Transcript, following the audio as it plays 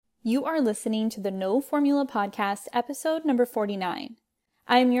You are listening to the No Formula Podcast, episode number 49.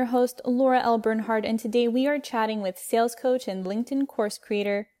 I am your host, Laura L. Bernhard, and today we are chatting with sales coach and LinkedIn course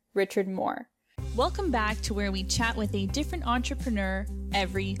creator, Richard Moore. Welcome back to where we chat with a different entrepreneur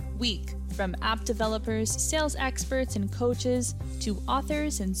every week. From app developers, sales experts, and coaches to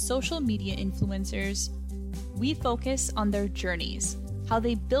authors and social media influencers, we focus on their journeys, how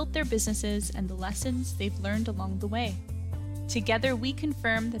they built their businesses, and the lessons they've learned along the way. Together, we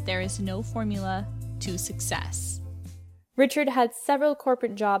confirm that there is no formula to success. Richard had several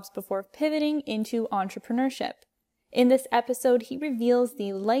corporate jobs before pivoting into entrepreneurship. In this episode, he reveals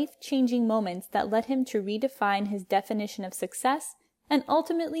the life-changing moments that led him to redefine his definition of success and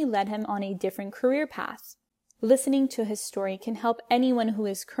ultimately led him on a different career path. Listening to his story can help anyone who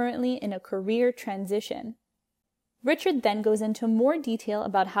is currently in a career transition. Richard then goes into more detail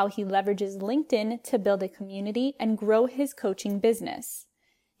about how he leverages LinkedIn to build a community and grow his coaching business.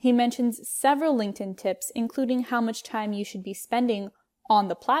 He mentions several LinkedIn tips, including how much time you should be spending on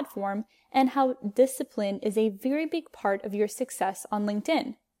the platform and how discipline is a very big part of your success on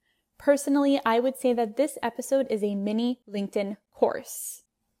LinkedIn. Personally, I would say that this episode is a mini LinkedIn course.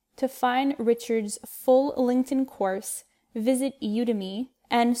 To find Richard's full LinkedIn course, visit Udemy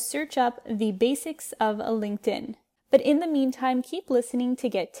and search up the basics of LinkedIn. But in the meantime, keep listening to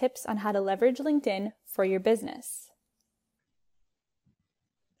get tips on how to leverage LinkedIn for your business.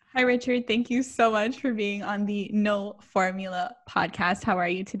 Hi, Richard. Thank you so much for being on the No Formula podcast. How are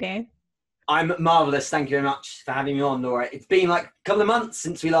you today? I'm marvelous. Thank you very much for having me on, Laura. It's been like a couple of months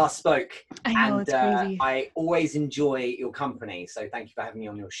since we last spoke. I know, it's crazy. I always enjoy your company. So thank you for having me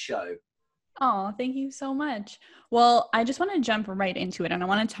on your show. Oh, thank you so much. Well, I just want to jump right into it and I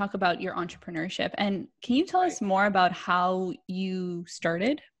want to talk about your entrepreneurship. And can you tell us more about how you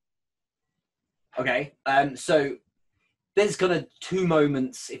started? Okay. So there's kind of two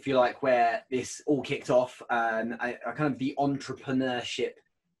moments, if you like, where this all kicked off. I kind of the entrepreneurship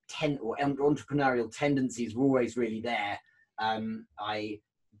entrepreneurial tendencies were always really there. I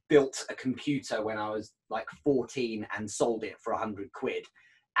built a computer when I was like 14 and sold it for 100 quid.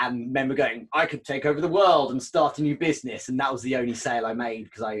 And remember going, I could take over the world and start a new business. And that was the only sale I made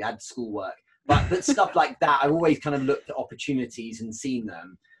because I had schoolwork. But stuff like that, I've always kind of looked at opportunities and seen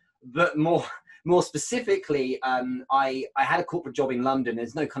them. But more specifically, I had a corporate job in London.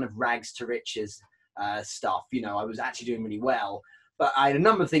 There's no kind of rags to riches stuff. You know, I was actually doing really well. But I had a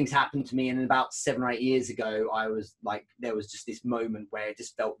number of things happen to me. And about 7 or 8 years ago, I was like, there was just this moment where it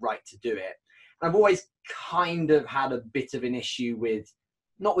just felt right to do it. And I've always kind of had a bit of an issue with,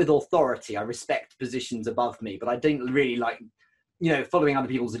 not with authority. I respect positions above me, but I don't really like, following other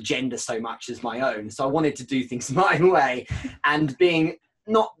people's agenda so much as my own. So I wanted to do things my way, and being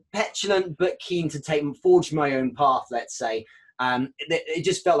not petulant, but keen to forge my own path, let's say. It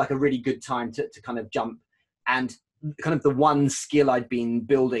just felt like a really good time to kind of jump. And kind of the one skill I'd been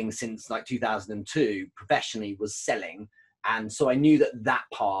building since like 2002 professionally was selling. And so I knew that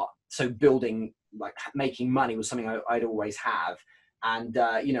part, so building, like making money, was something I'd always have. And,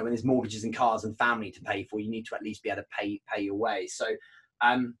 when there's mortgages and cars and family to pay for, you need to at least be able to pay your way. So,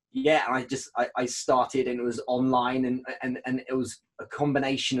 I started, and it was online, and it was a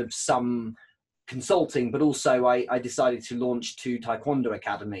combination of some consulting, but also I decided to launch 2 Taekwondo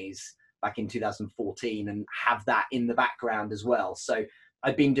academies back in 2014 and have that in the background as well. So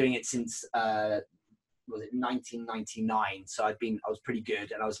I've been doing it since, 1999. So I was pretty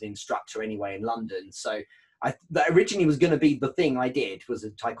good, and I was an instructor anyway in London. So that originally was going to be the thing I did, was a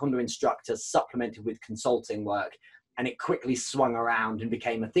Taekwondo instructor supplemented with consulting work, and it quickly swung around and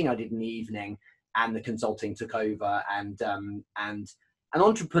became a thing I did in the evening, and the consulting took over. And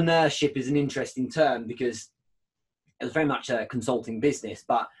entrepreneurship is an interesting term because it was very much a consulting business,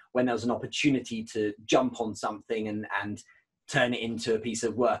 but when there was an opportunity to jump on something and turn it into a piece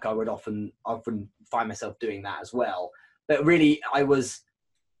of work, I would often find myself doing that as well. But really, I was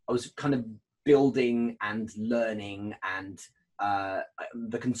kind of building and learning, and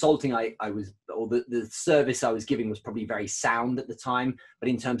the consulting the service I was giving was probably very sound at the time, but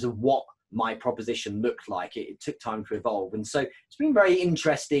in terms of what my proposition looked like, it took time to evolve. And so it's been a very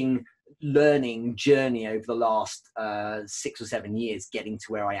interesting learning journey over the last 6 or 7 years, getting to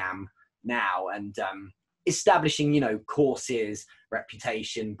where I am now, and establishing, courses,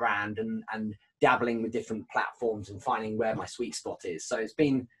 reputation, brand, and dabbling with different platforms and finding where my sweet spot is. So it's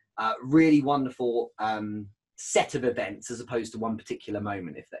been really wonderful set of events as opposed to one particular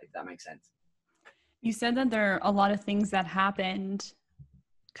moment, if that makes sense. You said that there are a lot of things that happened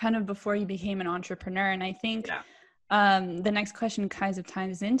kind of before you became an entrepreneur. And I think the next question kind of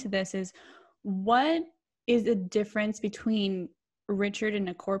ties into this is, what is the difference between Richard in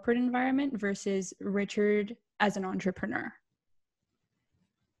a corporate environment versus Richard as an entrepreneur?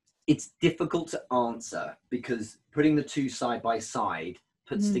 It's difficult to answer because putting the two side by side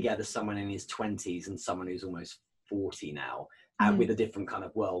puts Mm-hmm. together someone in his 20s and someone who's almost 40 now, Mm-hmm. with a different kind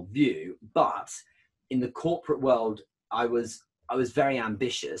of worldview. But in the corporate world, I was very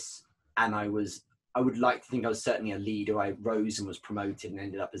ambitious, and I would like to think I was certainly a leader. I rose and was promoted and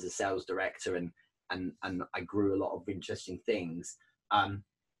ended up as a sales director, and I grew a lot of interesting things.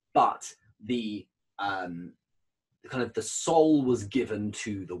 But the kind of the soul was given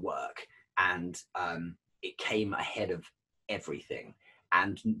to the work, and it came ahead of everything,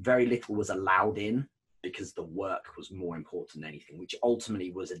 and very little was allowed in because the work was more important than anything, which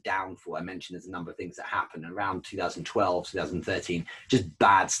ultimately was a downfall. I mentioned there's a number of things that happened around 2012, 2013, just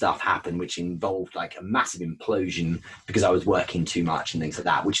bad stuff happened, which involved like a massive implosion because I was working too much and things like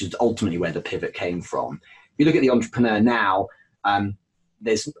that, which is ultimately where the pivot came from. If you look at the entrepreneur now,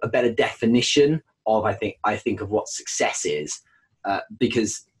 there's a better definition of, I think of what success is,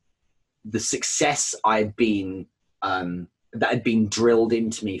 because the success that had been drilled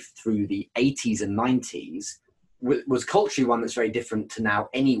into me through the 80s and 90s was culturally one that's very different to now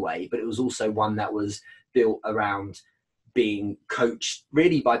anyway, but it was also one that was built around being coached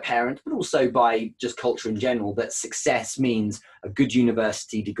really by parents, but also by just culture in general, that success means a good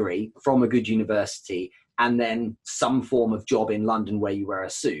university degree from a good university and then some form of job in London where you wear a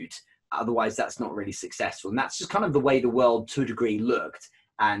suit. Otherwise, that's not really successful. And that's just kind of the way the world to a degree looked.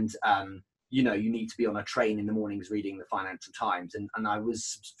 And, you need to be on a train in the mornings reading the Financial Times. And I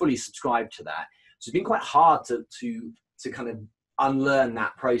was fully subscribed to that. So it's been quite hard to kind of unlearn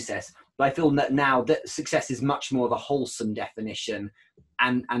that process. But I feel that now that success is much more of a wholesome definition,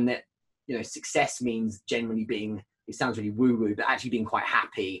 and that, success means generally being, it sounds really woo-woo, but actually being quite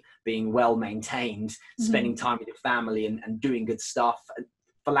happy, being well-maintained, spending time with your family and doing good stuff,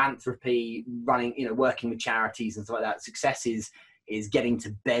 philanthropy, running, working with charities and stuff like that. Success is getting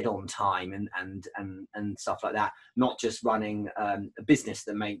to bed on time and stuff like that, not just running a business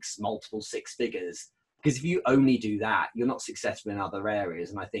that makes multiple six figures. Because if you only do that, you're not successful in other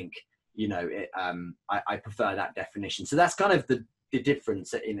areas. And I think, I prefer that definition. So that's kind of the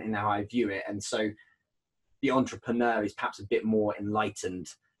difference in how I view it. And so the entrepreneur is perhaps a bit more enlightened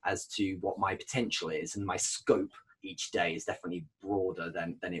as to what my potential is, and my scope each day is definitely broader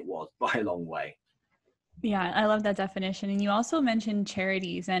than it was by a long way. Yeah, I love that definition. And you also mentioned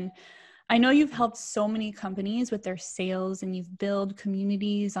charities. And I know you've helped so many companies with their sales, and you've built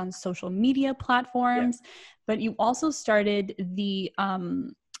communities on social media platforms, but you also started the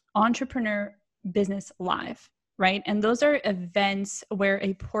Entrepreneur Business Live, right? And those are events where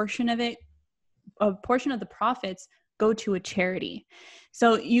a portion of the profits go to a charity.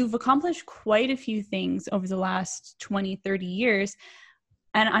 So you've accomplished quite a few things over the last 20, 30 years.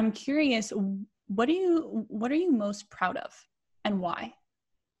 And I'm curious, what are you most proud of, and why?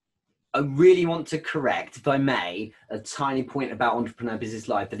 I really want to correct, if I may, a tiny point about Entrepreneur Business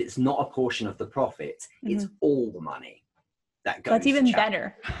Live, that it's not a portion of the profit. It's all the money that goes. That's even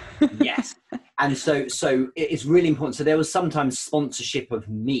better. Yes. And so it's really important. So there was sometimes sponsorship of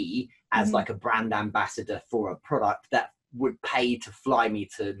me as like a brand ambassador for a product that would pay to fly me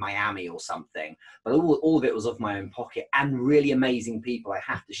to Miami or something. But all of it was of my own pocket, and really amazing people. I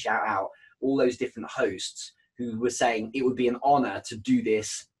have to shout out all those different hosts who were saying it would be an honor to do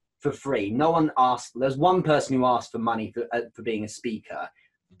this for free. No one asked. There's one person who asked for money for being a speaker.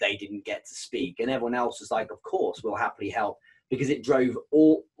 They didn't get to speak, and everyone else was like, of course, we'll happily help, because it drove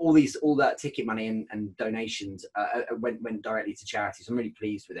all that ticket money and donations went directly to charity. So I'm really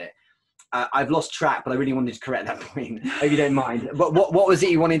pleased with it. I've lost track, but I really wanted to correct that point. Hope you don't mind. What was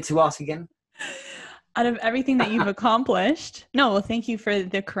it you wanted to ask again? Out of everything that you've accomplished, well, thank you for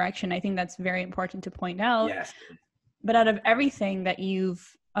the correction. I think that's very important to point out. Yes. But out of everything that you've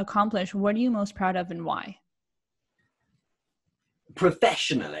accomplished, what are you most proud of, and why?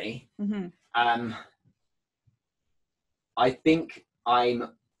 Professionally, I think I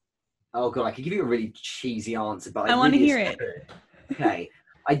could give you a really cheesy answer, but I want to hear it. Okay.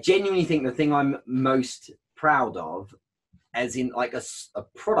 I genuinely think the thing I'm most proud of, as in like a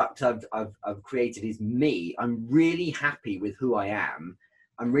product I've created, is me. I'm really happy with who I am.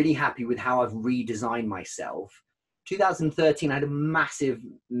 I'm really happy with how I've redesigned myself. 2013, I had a massive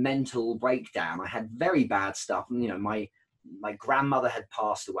mental breakdown. I had very bad stuff. My grandmother had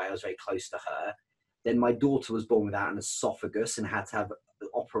passed away. I was very close to her. Then my daughter was born without an esophagus and had to have an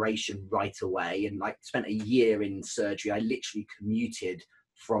operation right away, and spent a year in surgery. I literally commuted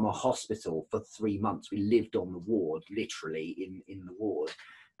from a hospital for 3 months. We lived on the ward, literally in the ward.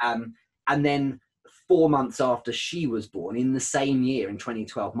 And then 4 months after she was born, in the same year, in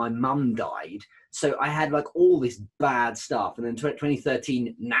 2012, my mum died. So I had like all this bad stuff. And then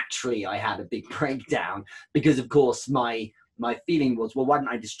 2013, naturally, I had a big breakdown because, of course, my feeling was, well, why don't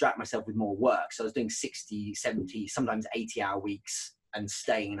I distract myself with more work? So I was doing 60, 70, sometimes 80-hour weeks and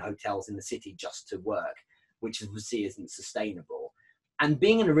staying in hotels in the city just to work, which obviously isn't sustainable. And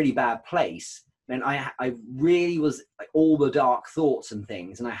being in a really bad place, then I really was like all the dark thoughts and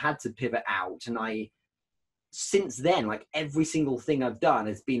things, and I had to pivot out. And since then, like every single thing I've done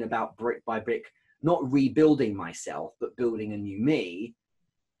has been about brick by brick, not rebuilding myself, but building a new me.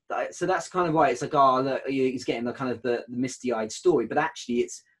 So that's kind of why it's like, oh, look, he's getting the kind of the misty-eyed story, but actually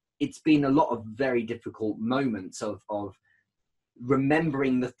it's been a lot of very difficult moments of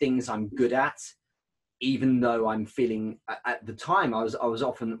remembering the things I'm good at, even though I'm feeling at the time I was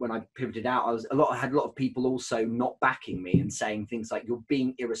often, when I pivoted out, I had a lot of people also not backing me and saying things like, you're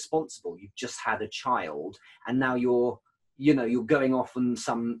being irresponsible. You've just had a child and now you're going off on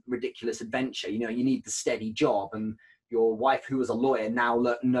some ridiculous adventure. You need the steady job, and your wife, who was a lawyer, now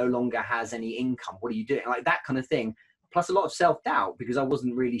no longer has any income. What are you doing? Like that kind of thing. Plus a lot of self-doubt because I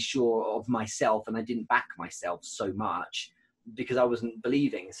wasn't really sure of myself and I didn't back myself so much because I wasn't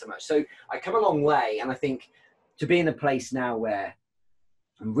believing so much. So I come a long way, and I think to be in a place now where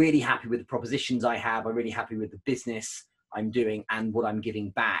I'm really happy with the propositions I have, I'm really happy with the business I'm doing and what I'm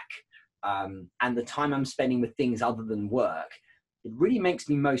giving back, and the time I'm spending with things other than work, it really makes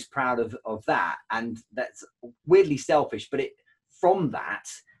me most proud of that. And that's weirdly selfish, but from that,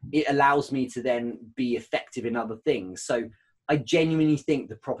 it allows me to then be effective in other things. So I genuinely think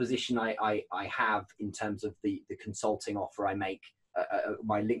the proposition I have in terms of the consulting offer I make,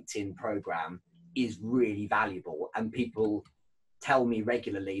 my LinkedIn program, is really valuable. And people tell me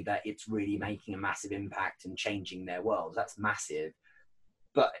regularly that it's really making a massive impact and changing their worlds. That's massive.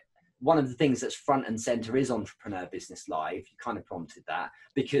 But one of the things that's front and center is Entrepreneur Business Live. You kind of prompted that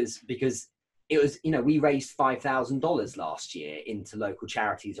because it was, we raised $5,000 last year into local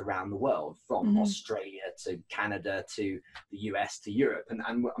charities around the world, from Australia to Canada to the US to Europe. And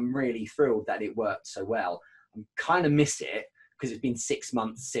I'm really thrilled that it worked so well. I kind of miss it because it's been 6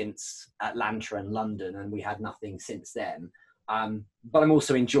 months since Atlanta and London, and we had nothing since then. But I'm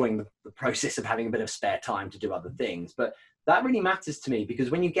also enjoying the process of having a bit of spare time to do other things. But that really matters to me, because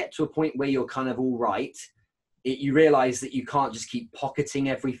when you get to a point where you're kind of all right, you realize that you can't just keep pocketing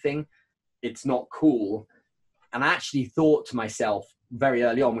everything. It's not cool. And I actually thought to myself very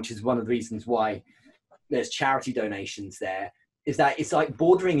early on, which is one of the reasons why there's charity donations there, is that it's like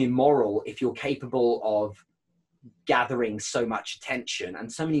bordering immoral if you're capable of gathering so much attention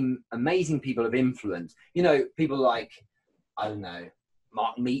and so many amazing people of influence. People like, I don't know,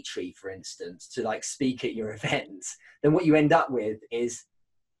 Mark Mitry, for instance, to like speak at your events. Then what you end up with is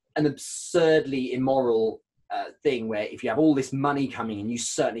an absurdly immoral thing where if you have all this money coming in, you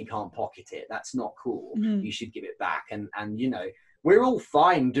certainly can't pocket it. That's not cool. You should give it back. And we're all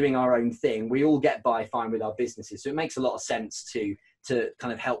fine doing our own thing. We all get by fine with our businesses. So it makes a lot of sense to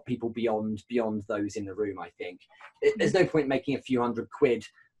kind of help people beyond those in the room, I think. There's no point making a few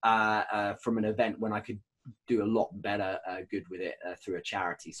 £100 from an event when I could do a lot better good with it through a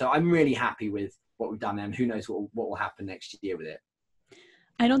charity. So I'm really happy with what we've done, and who knows what will happen next year with it.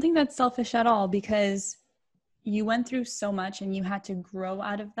 I don't think that's selfish at all, because you went through so much and you had to grow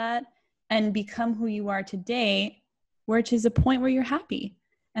out of that and become who you are today, which is a point where you're happy,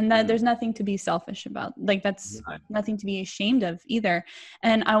 and that there's nothing to be selfish about. Like that's nothing to be ashamed of either.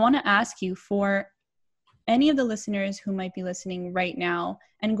 And I want to ask you, for any of the listeners who might be listening right now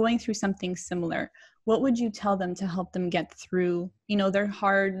and going through something similar, what would you tell them to help them get through, their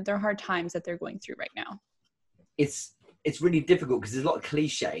hard times that they're going through right now? It's really difficult because there's a lot of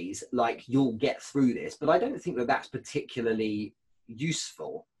cliches like you'll get through this, but I don't think that that's particularly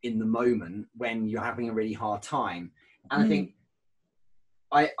useful in the moment when you're having a really hard time. And I think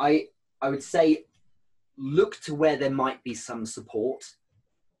I would say look to where there might be some support.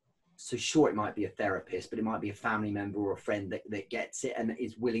 So sure, it might be a therapist, but it might be a family member or a friend that gets it and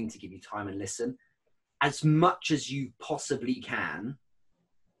is willing to give you time and listen. As much as you possibly can,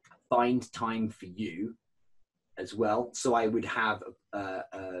 find time for you as well. So I would have a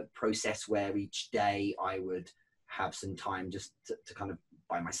process where each day I would have some time just to kind of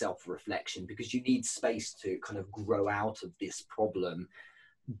by myself for reflection, because you need space to kind of grow out of this problem.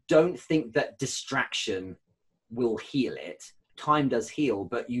 Don't think that distraction will heal it. Time does heal,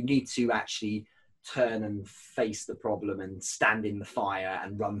 but you need to actually turn and face the problem and stand in the fire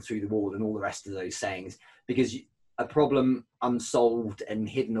and run through the wall and all the rest of those sayings, because a problem unsolved and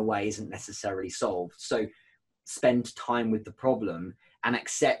hidden away isn't necessarily solved. So spend time with the problem and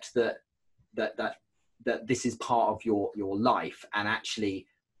accept that that this is part of your life. And actually,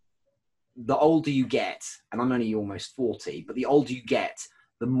 the older you get, and I'm only almost 40, but the older you get,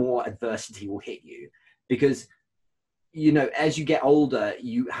 the more adversity will hit you, because as you get older,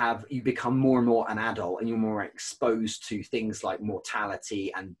 you become more and more an adult, and you're more exposed to things like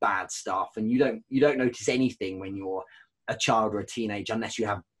mortality and bad stuff, and you don't notice anything when you're a child or a teenager, unless you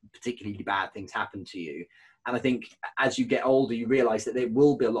have particularly bad things happen to you. And I think as you get older, you realize that there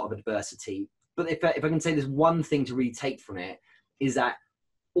will be a lot of adversity. But if I can say there's one thing to really take from it, is that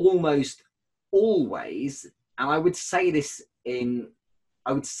almost always, and I would say this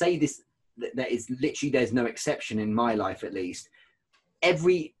that is literally, there's no exception in my life at least,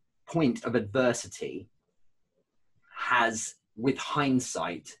 every point of adversity has, with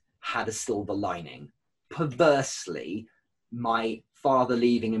hindsight, had a silver lining. Perversely, my father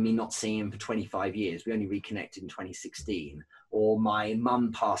leaving and me not seeing him for 25 years, we only reconnected in 2016, or my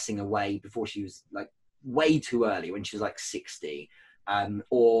mum passing away before she was like way too early, when she was like 60,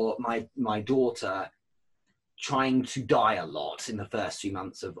 or my daughter trying to die a lot in the first few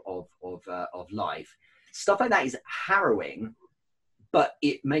months of life. Stuff like that is harrowing, but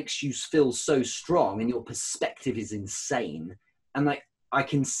it makes you feel so strong, and your perspective is insane. And like, I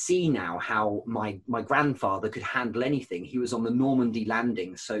can see now how my grandfather could handle anything. He was on the Normandy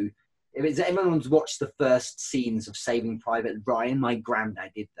landing. So if everyone's watched the first scenes of Saving Private Ryan, my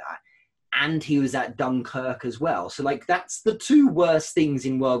granddad did that. And he was at Dunkirk as well. So like, that's the two worst things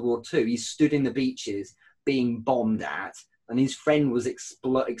in World War II. He stood in the beaches being bombed at, and his friend was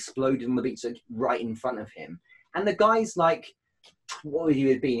exploded on the beach right in front of him. And the guy's like, what would he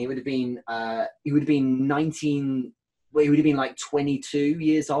have been? He would have been 19, well, he would have been like 22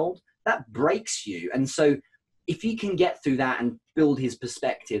 years old. That breaks you. And so if you can get through that and build his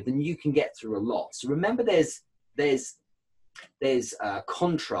perspective, then you can get through a lot. So remember, there's a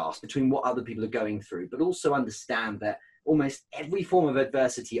contrast between what other people are going through, but also understand that almost every form of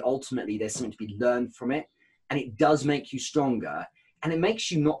adversity, ultimately there's something to be learned from it, and it does make you stronger, and it makes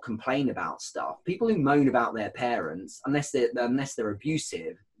you not complain about stuff. People who moan about their parents, unless they're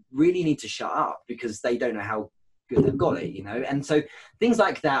abusive, really need to shut up, because they don't know how good they've got it, And so things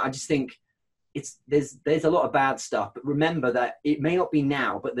like that, I just think there's a lot of bad stuff, but remember that it may not be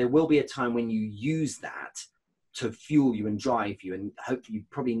now, but there will be a time when you use that to fuel you and drive you. And hopefully you've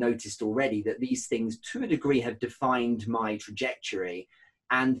probably noticed already that these things, to a degree, have defined my trajectory,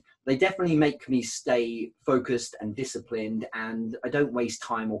 and they definitely make me stay focused and disciplined, and I don't waste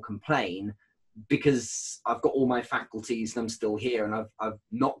time or complain, because I've got all my faculties and I'm still here, and I've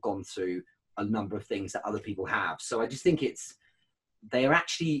not gone through a number of things that other people have. So I just think they are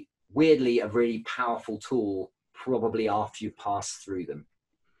actually weirdly a really powerful tool, probably after you've passed through them.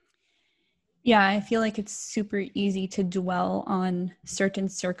 Yeah, I feel like it's super easy to dwell on certain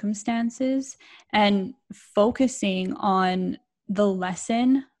circumstances, and focusing on the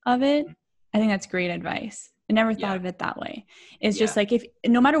lesson of it. I think that's great advice. I never thought of it that way. It's just like, if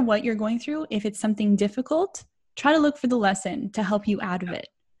no matter what you're going through, if it's something difficult, try to look for the lesson to help you out of it.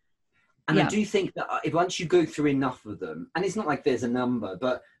 And I do think that if once you go through enough of them, and it's not like there's a number,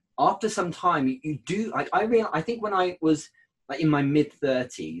 but after some time you do, like, I think when I was like in my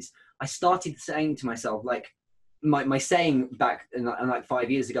mid-30s, I started saying to myself, like, my saying back in like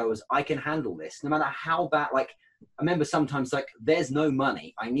 5 years ago was, I can handle this, no matter how bad. Like, I remember sometimes, like, there's no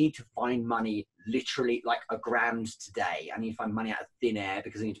money. I need to find money, literally like $1,000 today. I need to find money out of thin air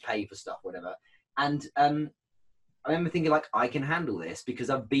because I need to pay for stuff, whatever. And I remember thinking, like, I can handle this because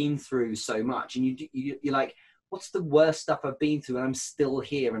I've been through so much. And you're like, what's the worst stuff I've been through? And I'm still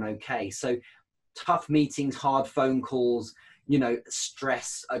here and okay. So tough meetings, hard phone calls,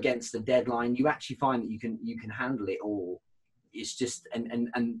 stress against the deadline, you actually find that you can handle it all. It's just,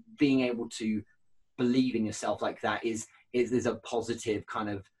 and being able to believe in yourself like that is a positive kind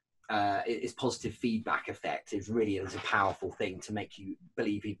of, it's positive feedback effect. It really is a powerful thing to make you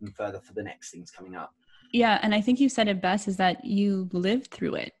believe even further for the next things coming up. Yeah. And I think you said it best, is that you lived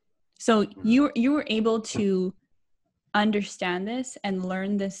through it. So you were able to understand this and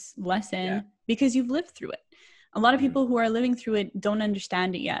learn this lesson because you've lived through it. A lot of people who are living through it don't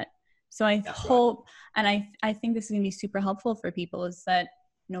understand it yet. So I hope, and I think this is going to be super helpful for people, is that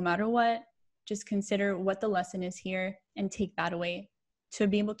no matter what, just consider what the lesson is here and take that away to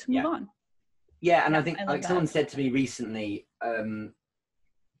be able to move on. Yeah. And I think, like, someone said to me recently,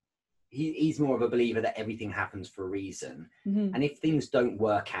 he's more of a believer that everything happens for a reason. Mm-hmm. And if things don't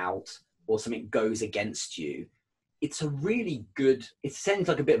work out or something goes against you, it's a really good, it sounds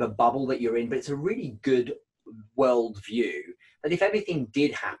like a bit of a bubble that you're in, but it's a really good world view that if everything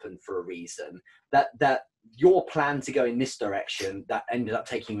did happen for a reason, that your plan to go in this direction that ended up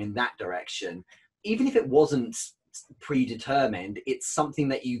taking you in that direction, even if it wasn't predetermined, it's something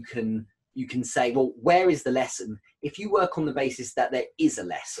that you can say, well, where is the lesson? If you work on the basis that there is a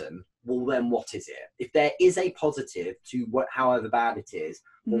lesson, well, then what is it? If there is a positive to however bad it is,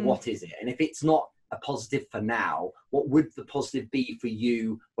 well, what is it? And if it's not a positive for now, what would the positive be for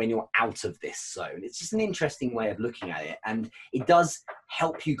you when you're out of this zone? It's just an interesting way of looking at it, and it does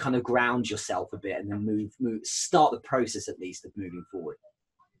help you kind of ground yourself a bit and then start the process at least of moving forward.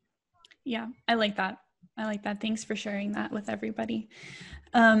 Yeah, I like that. Thanks for sharing that with everybody.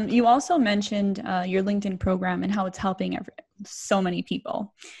 You also mentioned your LinkedIn program and how it's helping so many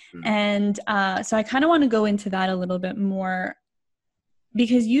people. And so I kind of want to go into that a little bit more,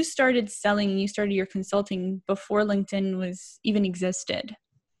 because you started your consulting before LinkedIn was even existed.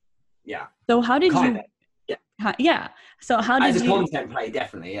 Yeah. So how did you? Yeah. So how did you? As a content play,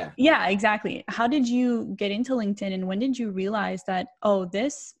 definitely. Yeah. Yeah, exactly. How did you get into LinkedIn, and when did you realize that, oh,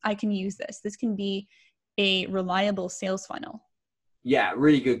 I can use this. This can be a reliable sales funnel? Yeah,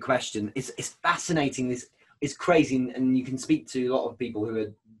 really good question. It's fascinating. This is crazy, and you can speak to a lot of people who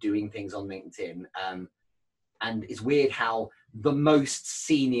are doing things on LinkedIn. And it's weird how the most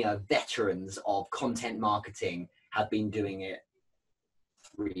senior veterans of content marketing have been doing it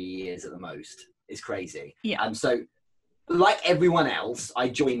 3 years at the most. It's crazy. Yeah. So like everyone else, I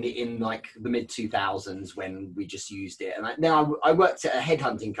joined it in like the mid 2000s when we just used it. And then I worked at a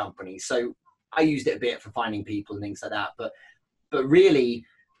headhunting company. So I used it a bit for finding people and things like that. But really,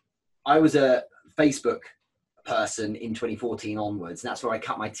 I was a Facebook person in 2014 onwards. And that's where I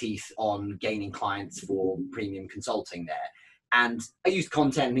cut my teeth on gaining clients for premium consulting there. And I used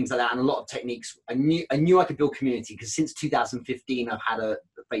content and things like that, and a lot of techniques. I knew I could build community, because since 2015, I've had a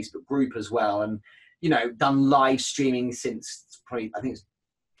Facebook group as well, and done live streaming since probably, I think it's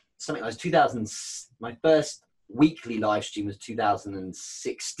something like 2000. My first weekly live stream was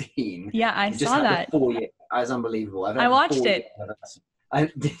 2016. Yeah, I saw that. 4 years. It was unbelievable. I watched it.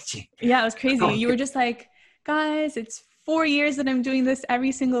 Did you? Yeah, it was crazy. You were just like, guys, it's 4 years that I'm doing this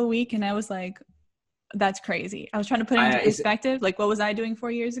every single week, and I was like, that's crazy. I was trying to put it into perspective. Like, what was I doing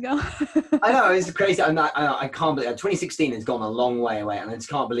 4 years ago? I know, it's crazy. I can't believe 2016 has gone a long way away, and I just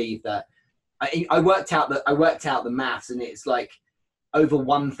can't believe that. I worked out the maths, and it's like over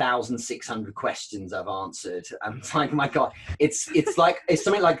 1,600 questions I've answered. I'm like, my God, it's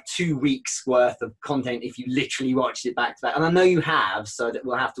something like 2 weeks worth of content if you literally watched it back to back. And I know you have, so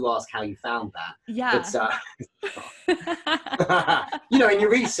we'll have to ask how you found that. Yeah. But, in your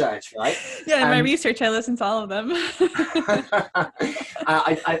research, right? Yeah, in my research, I listened to all of them.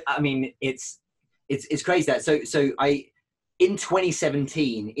 I mean, it's crazy that. So in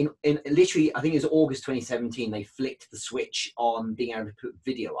 2017, in literally, I think it was August 2017, they flicked the switch on being able to put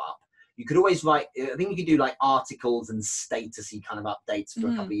video up. You could always write, I think you could do like articles and statusy kind of updates for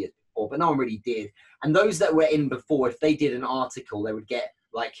a couple of years before, but no one really did. And those that were in before, if they did an article, they would get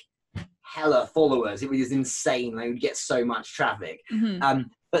like hella followers. It was insane. They would get so much traffic.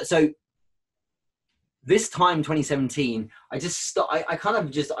 But so this time, 2017, I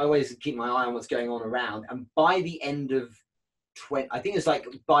always keep my eye on what's going on around. And by the end of I think it's like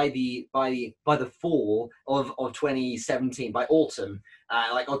by the fall of 2017, by autumn,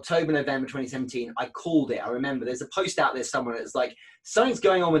 like October, November 2017, I called it. I remember there's a post out there somewhere that's like, something's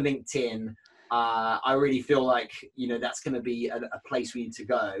going on with LinkedIn. I really feel like, that's going to be a place we need to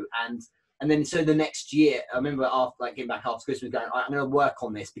go. And then so the next year, I remember getting back after Christmas going, I'm going to work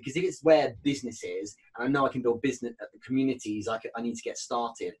on this, because if it's where business is, and I know I can build business communities, I need to get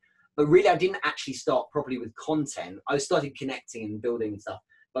started. But really, I didn't actually start properly with content. I started connecting and building stuff,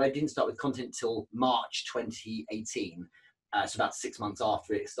 but I didn't start with content till March 2018. So about 6 months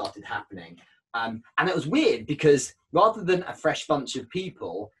after it started happening. And it was weird, because rather than a fresh bunch of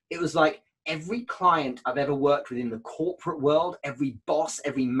people, it was like every client I've ever worked with in the corporate world, every boss,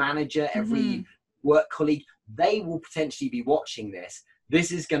 every manager, every work colleague, they will potentially be watching this.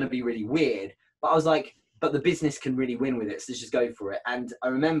 This is going to be really weird. But I was like, but the business can really win with it, so let's just go for it. And I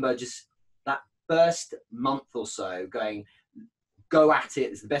remember just that first month or so going, go at it,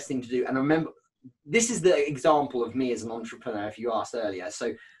 it's the best thing to do. And I remember, this is the example of me as an entrepreneur, if you asked earlier.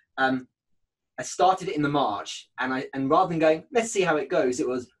 So I started it in the March, and rather than going, let's see how it goes, it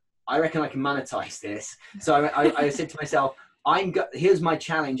was, I reckon I can monetize this. So I said to myself, here's my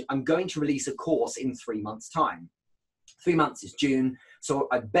challenge. I'm going to release a course in 3 months' time. 3 months is June. So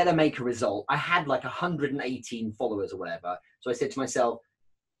I better make a result. I had like 118 followers or whatever. So I said to myself,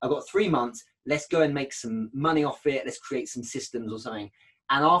 I've got 3 months. Let's go and make some money off it. Let's create some systems or something.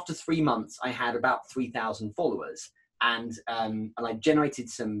 And after 3 months, I had about 3,000 followers. and I generated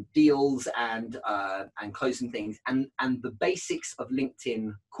some deals and closed some things. And the basics of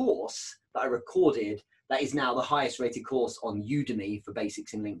LinkedIn course that I recorded, that is now the highest rated course on Udemy for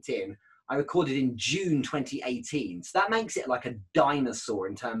basics in LinkedIn, I recorded in June 2018. So that makes it like a dinosaur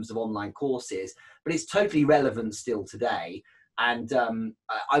in terms of online courses, but it's totally relevant still today. And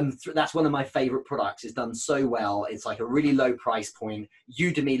that's one of my favorite products. It's done so well. It's like a really low price point.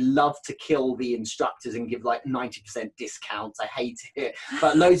 Udemy love to kill the instructors and give like 90% discounts. I hate it.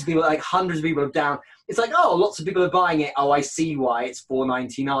 But loads of people, like hundreds of people, are down. It's like, oh, lots of people are buying it. Oh, I see why it's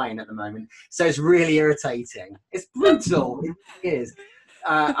 $4.99 at the moment. So it's really irritating. It's brutal. It really is.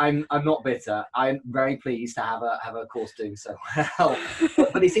 I'm not bitter. I'm very pleased to have a course doing so well.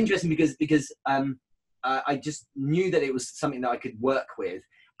 But it's interesting because I just knew that it was something that I could work with,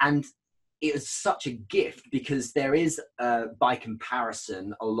 and it was such a gift because there is, by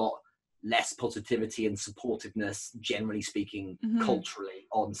comparison, a lot less positivity and supportiveness, generally speaking, culturally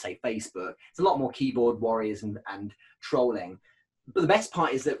on, say, Facebook. It's a lot more keyboard warriors and trolling. But the best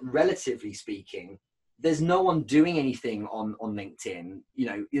part is that, relatively speaking, there's no one doing anything on LinkedIn. You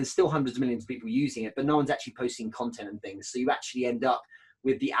know, there's still hundreds of millions of people using it, but no one's actually posting content and things. So you actually end up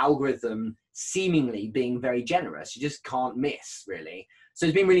with the algorithm seemingly being very generous. You just can't miss, really. So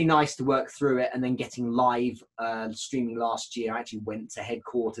it's been really nice to work through it, and then getting live streaming last year. I actually went to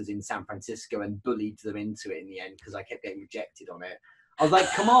headquarters in San Francisco and bullied them into it in the end because I kept getting rejected on it. I was like,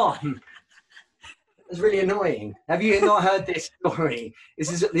 come on. It was really annoying. Have you not heard this story?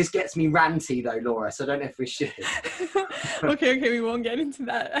 This gets me ranty though, Laura, so I don't know if we should. Okay, we won't get into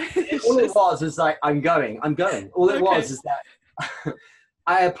that. All it was like, I'm going. All it was is that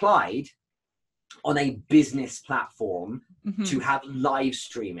I applied on a business platform to have live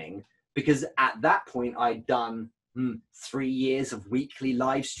streaming, because at that point I'd done 3 years of weekly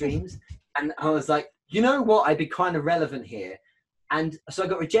live streams, and I was like, you know what, I'd be kind of relevant here. And so I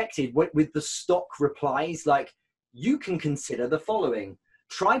got rejected with the stock replies like, you can consider the following: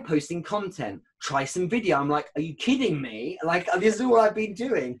 try posting content, try some video. I'm like, are you kidding me? Like, this is all I've been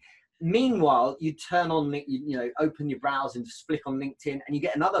doing. Meanwhile, you turn on, open your browser and just flick on LinkedIn, and you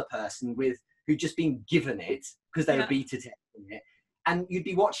get another person who'd just been given it because they were beta testing it. And you'd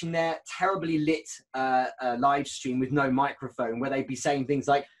be watching their terribly lit live stream with no microphone, where they'd be saying things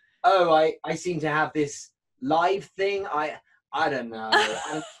like, oh, I seem to have this live thing. I don't know. I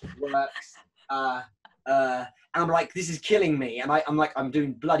don't know if it works. And I'm like, this is killing me. And I'm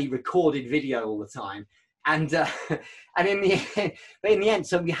doing bloody recorded video all the time. And in the end,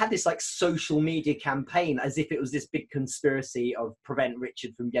 so we had this like social media campaign as if it was this big conspiracy of prevent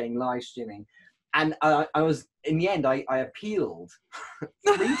Richard from getting live streaming. And I was, in the end, I appealed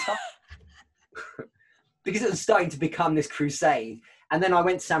 3 times because it was starting to become this crusade. And then I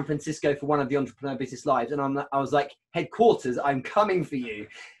went to San Francisco for one of the Entrepreneur Business Lives, and I was like, headquarters, I'm coming for you.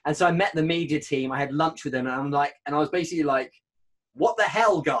 And so I met the media team. I had lunch with them, and I was basically like, what the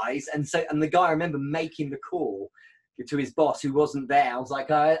hell, guys? And the guy, I remember making the call to his boss who wasn't there. I was like,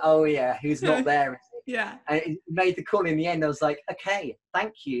 oh yeah, who's not there? Yeah. And he made the call in the end. I was like, okay,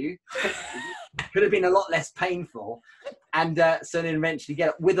 thank you. Could have been a lot less painful. And so then eventually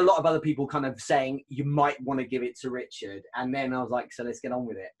with a lot of other people kind of saying, you might want to give it to Richard. And then I was like, so let's get on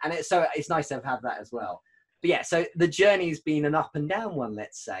with it. And it's nice to have had that as well. But yeah, so the journey's been an up and down one,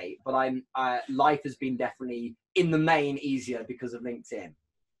 let's say. But life has been definitely, in the main, easier because of LinkedIn.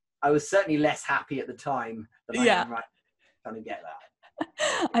 I was certainly less happy at the time than I am right now, trying to get that.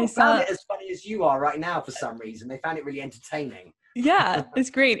 I found it as funny as you are right now for some reason. They found it really entertaining. Yeah,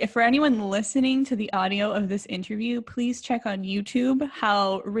 it's great. If for anyone listening to the audio of this interview, please check on YouTube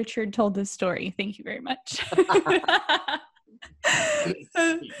how Richard told this story. Thank you very much.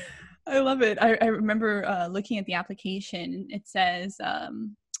 I love it. I remember looking at the application. It says,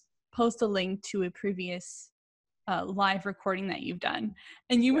 post a link to a previous live recording that you've done.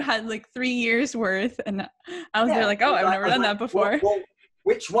 And you had like 3 years worth. And I was there like, oh, I've never done that before. Well,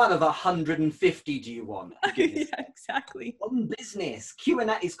 which one of 150 do you want? Yeah, exactly. On business, Q&A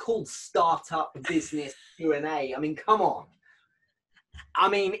is called Startup Business Q&A. I mean, come on. I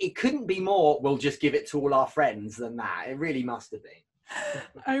mean, it couldn't be more, we'll just give it to all our friends than that. It really must have been.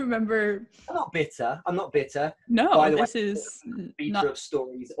 I remember. I'm not bitter. No, by the this way, is feature not... of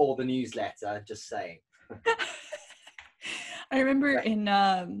stories or the newsletter, just saying. I remember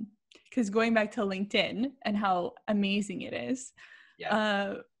because going back to LinkedIn and how amazing it is.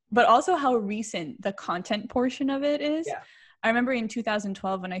 Yeah. But also how recent the content portion of it is. Yeah. I remember in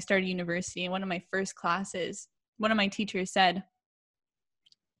 2012 when I started university, in one of my first classes, one of my teachers said,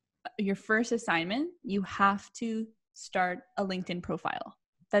 your first assignment, you have to start a LinkedIn profile.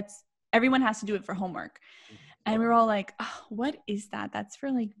 Everyone has to do it for homework. And we were all like, oh, what is that? That's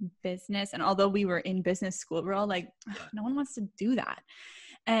for like business. And although we were in business school, we're all like, no one wants to do that.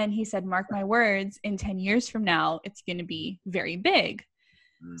 And he said, mark my words, in 10 years from now, it's going to be very big.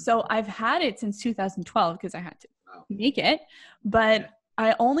 So I've had it since 2012 because I had to make it. But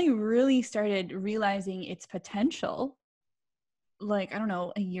I only really started realizing its potential, like, I don't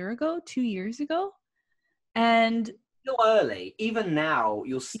know, a year ago, 2 years ago. And still early. Even now,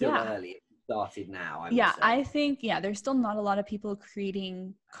 you're still early. It started now, I think, there's still not a lot of people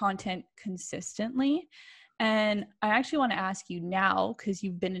creating content consistently. And I actually want to ask you now, because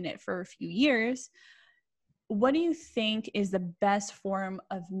you've been in it for a few years, what do you think is the best form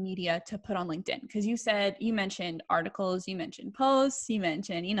of media to put on LinkedIn? Because you mentioned articles, you mentioned posts, you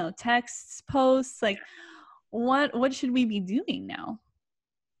mentioned, texts, posts. Like, what should we be doing now?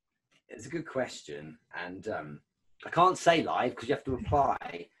 It's a good question. And I can't say live because you have to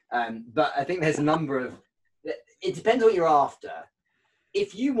apply. But I think there's a number of, it depends what you're after.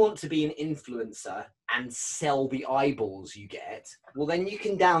 If you want to be an influencer and sell the eyeballs you get, well, then you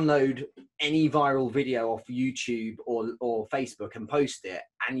can download any viral video off YouTube or Facebook and post it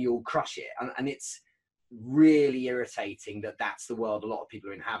and you'll crush it. And it's really irritating that that's the world a lot of people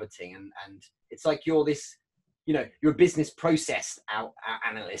are inhabiting. And it's like you're this, you're a business process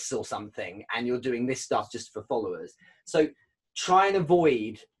analyst or something, and you're doing this stuff just for followers. So try and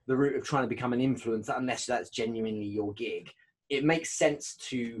avoid the route of trying to become an influencer unless that's genuinely your gig. It makes sense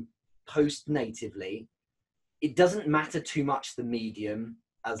to post natively. It doesn't matter too much the medium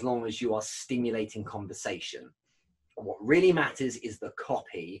as long as you are stimulating conversation. What really matters is the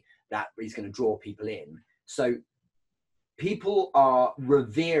copy that is going to draw people in. So people are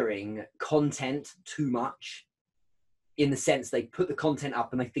revering content too much, in the sense they put the content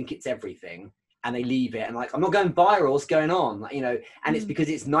up and they think it's everything and they leave it and like, I'm not going viral, what's going on? And it's because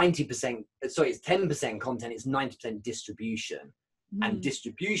it's 10% content, it's 90% distribution. And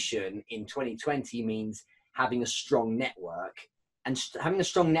distribution in 2020 means having a strong network, and having a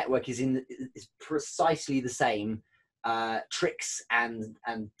strong network is precisely the same tricks and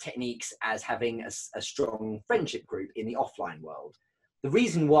techniques as having a strong friendship group in the offline world. The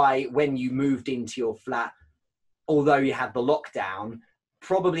reason why when you moved into your flat, although you had the lockdown,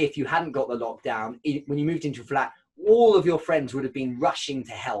 probably if you hadn't got the lockdown, when you moved into a flat, all of your friends would have been rushing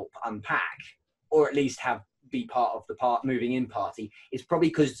to help unpack, or at least be part of the moving in party. It's probably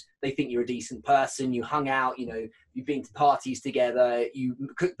because they think you're a decent person, you hung out, you've been to parties together, you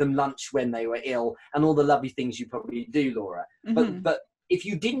cooked them lunch when they were ill, and all the lovely things you probably do, Laura. But if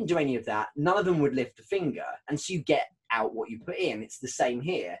you didn't do any of that, none of them would lift a finger, and so you get out what you put in. It's the same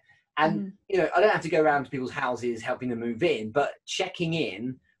here. And, I don't have to go around to people's houses helping them move in, but checking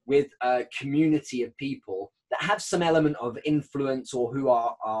in with a community of people that have some element of influence or who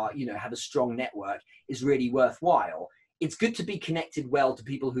are have a strong network is really worthwhile. It's good to be connected well to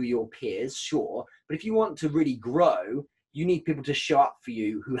people who are your peers, sure. But if you want to really grow, you need people to show up for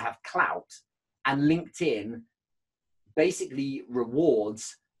you who have clout. And LinkedIn basically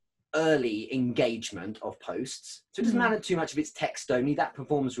rewards early engagement of posts. So it doesn't matter too much if it's text only, that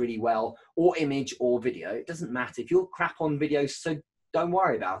performs really well, or image or video. It doesn't matter if you're crap on video, so don't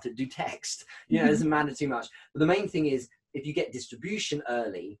worry about it, do text. It doesn't matter too much. But the main thing is, if you get distribution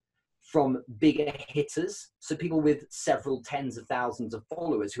early from bigger hitters, so people with several tens of thousands of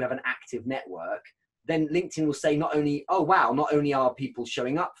followers who have an active network, then LinkedIn will say not only are people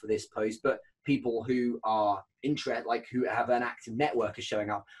showing up for this post, but people who are who have an active network are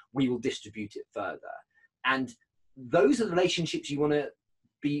showing up, we will distribute it further. And those are the relationships you want to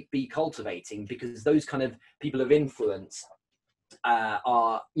be cultivating, because those kind of people of influence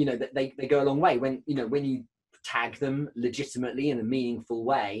are, they go a long way. When you tag them legitimately in a meaningful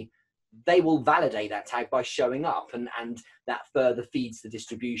way, they will validate that tag by showing up, and that further feeds the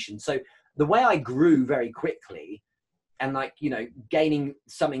distribution. So the way I grew very quickly, and gaining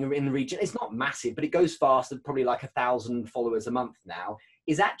something in the region, it's not massive, but it goes fast, at probably like 1,000 followers a month now,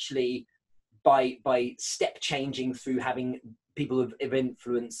 is actually by step changing through having people of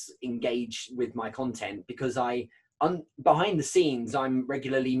influence engage with my content, because behind the scenes, I'm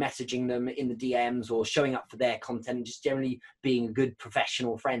regularly messaging them in the DMs or showing up for their content, just generally being a good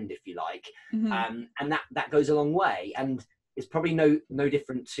professional friend, if you like. And that goes a long way. And it's probably no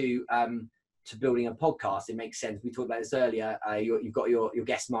different to building a podcast. It makes sense. We talked about this earlier. You've got your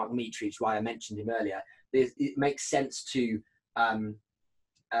guest, Mark Mitri, which is why I mentioned him earlier. It makes sense to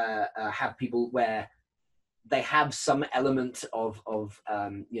have people where they have some element of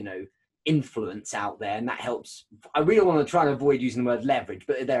influence out there, and that helps. I really want to try and avoid using the word leverage,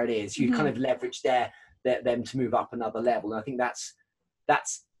 but there it is. You kind of leverage them to move up another level, and I think that's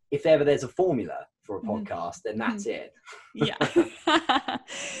if ever there's a formula for a Mhm. podcast, then that's it. Yeah.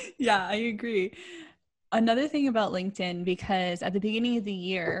 Yeah, I agree. Another thing about LinkedIn, because at the beginning of the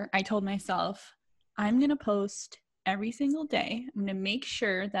year, I told myself, I'm going to post every single day. I'm going to make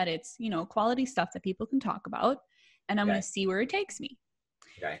sure that it's, quality stuff that people can talk about, and I'm going Okay. to see where it takes me.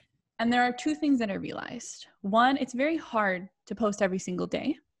 Okay. And there are two things that I realized. One, it's very hard to post every single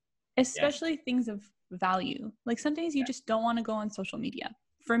day, Yes. especially things of value. Like some days you just don't want to go on social media,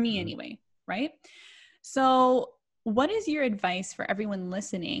 for me Mhm. anyway, right? So, what is your advice for everyone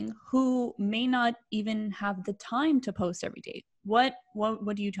listening who may not even have the time to post every day? What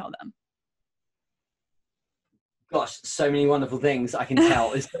do you tell them? Gosh, so many wonderful things I can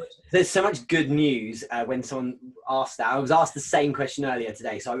tell. There's so much good news when someone asked that. I was asked the same question earlier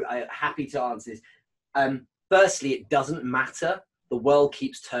today, so I'm happy to answer this. Firstly, it doesn't matter. The world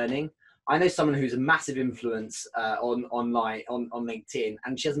keeps turning. I know someone who's a massive influence online on LinkedIn,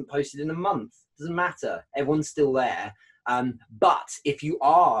 and she hasn't posted in a month. Doesn't matter. Everyone's still there. But if you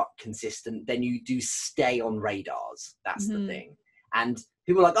are consistent, then you do stay on radars. That's the thing. And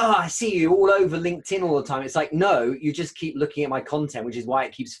people are like, oh, I see you all over LinkedIn all the time. It's like, no, you just keep looking at my content, which is why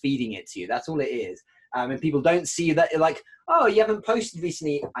it keeps feeding it to you. That's all it is. And people don't see that, like, oh, you haven't posted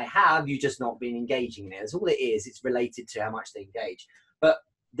recently. I have, you just not been engaging in it. That's all it is. It's related to how much they engage. But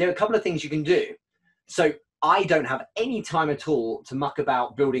there are a couple of things you can do. So I don't have any time at all to muck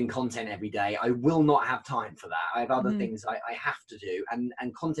about building content every day. I will not have time for that. I have other things I have to do. And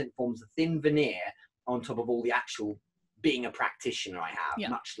content forms a thin veneer on top of all the actual being a practitioner I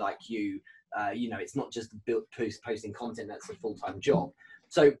have, much like you. It's not just posting content, that's a full-time job.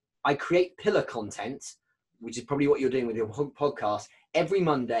 So I create pillar content, which is probably what you're doing with your podcast. Every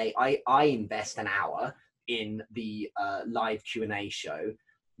Monday, I invest an hour in the live Q&A show,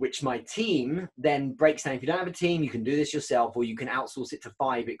 which my team then breaks down. If you don't have a team, you can do this yourself, or you can outsource it to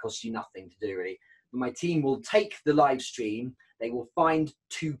Fiverr. It costs you nothing to do, really. But my team will take the live stream, they will find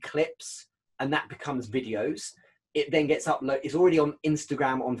 2 clips, and that becomes videos. It then gets uploaded. It's already on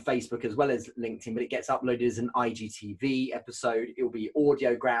Instagram, on Facebook, as well as LinkedIn, but it gets uploaded as an IGTV episode. It will be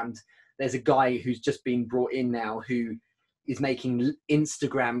audiogrammed. There's a guy who's just been brought in now who is making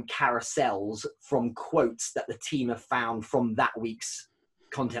Instagram carousels from quotes that the team have found from that week's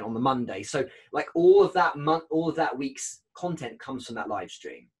content on the Monday. So like all of that week's content comes from that live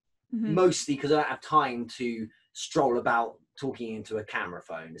stream. Mostly because I don't have time to stroll about talking into a camera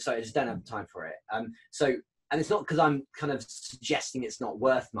phone. So I just don't have time for it. And it's not because I'm kind of suggesting it's not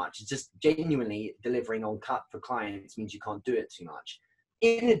worth much. It's just genuinely delivering on cut for clients means you can't do it too much.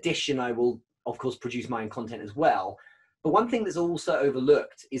 In addition, I will, of course, produce my own content as well. But one thing that's also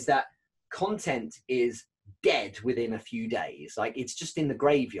overlooked is that content is dead within a few days. Like it's just in the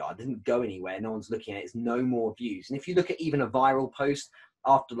graveyard. It didn't go anywhere. No one's looking at it. It's no more views. And if you look at even a viral post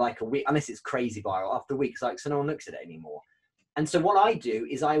after like a week, unless it's crazy viral, after a week, it's like, so no one looks at it anymore. And so what I do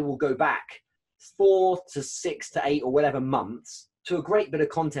is I will go back 4 to 6 to 8 or whatever months to a great bit of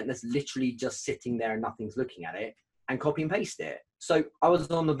content that's literally just sitting there and nothing's looking at it, and copy and paste it. So I was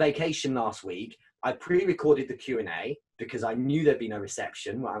on a vacation last week. I pre-recorded the Q&A because I knew there'd be no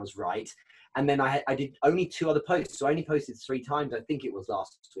reception when I was right. And then I did only 2 other posts. So I only posted 3 times. I think it was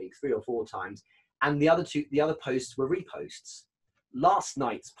last week, 3 or 4 times. And the other posts were reposts. Last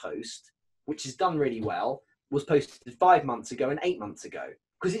night's post, which is done really well, was posted 5 months ago and 8 months ago,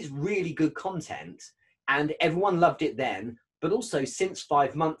 because it's really good content and everyone loved it then. But also since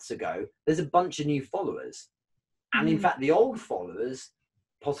 5 months ago, there's a bunch of new followers. And in fact, the old followers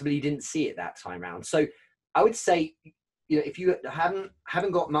possibly didn't see it that time around. So I would say, if you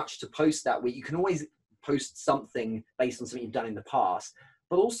haven't got much to post that week, you can always post something based on something you've done in the past,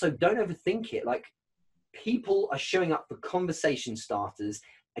 but also don't overthink it. Like people are showing up for conversation starters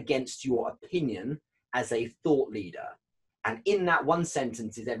against your opinion as a thought leader. And in that one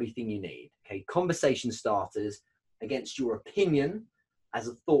sentence is everything you need. Okay, conversation starters against your opinion as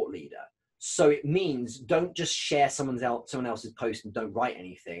a thought leader. So it means don't just share someone else's post and don't write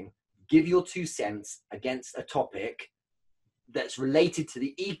anything. Give your 2 cents against a topic that's related to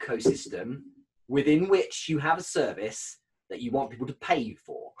the ecosystem within which you have a service that you want people to pay you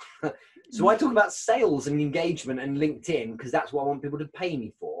for. So I talk about sales and engagement and LinkedIn because that's what I want people to pay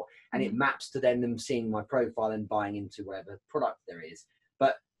me for. And it maps to then them seeing my profile and buying into whatever product there is.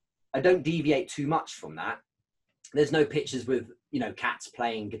 But I don't deviate too much from that. There's no pictures with, cats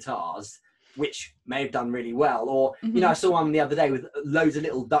playing guitars, which may have done really well. Or, I saw one the other day with loads of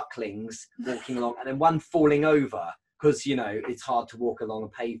little ducklings walking along and then one falling over because, it's hard to walk along a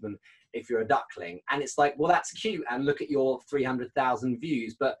pavement if you're a duckling. And it's like, well, that's cute. And look at your 300,000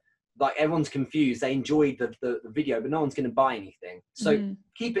 views. But like everyone's confused. They enjoyed the video, but no one's going to buy anything. So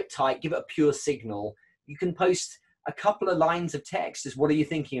keep it tight, give it a pure signal. You can post a couple of lines of text, just what are you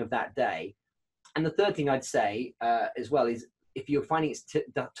thinking of that day? And the third thing I'd say as well is, if you're finding it's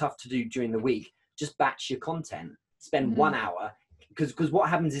tough to do during the week, just batch your content. Spend 1 hour, because what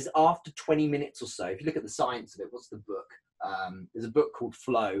happens is after 20 minutes or so, if you look at the science of it, what's the book? There's a book called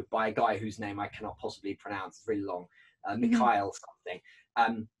Flow by a guy whose name I cannot possibly pronounce. It's really long. Mikhail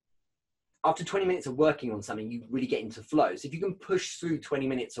something. After 20 minutes of working on something, you really get into flow. So if you can push through 20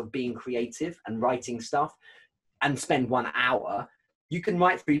 minutes of being creative and writing stuff and spend 1 hour, you can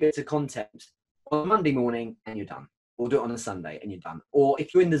write 3 bits of content on a Monday morning and you're done. Or do it on a Sunday and you're done. Or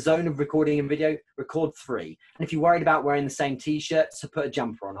if you're in the zone of recording a video, record 3. And if you're worried about wearing the same t-shirt, so put a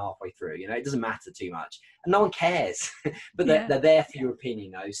jumper on halfway through. You know, it doesn't matter too much. And no one cares. But they're there for your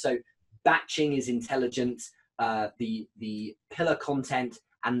opinion, though. So batching is intelligent. The pillar content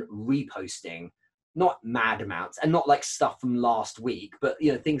and reposting, not mad amounts, and not like stuff from last week, but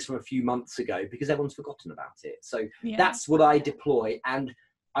you know, things from a few months ago, because everyone's forgotten about it. So that's what I deploy. And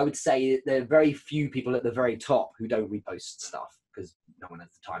I would say there are very few people at the very top who don't repost stuff, because no one has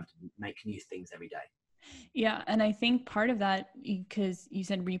the time to make new things every day. Yeah. And I think part of that, because you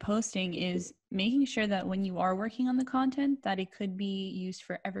said reposting, is making sure that when you are working on the content, that it could be used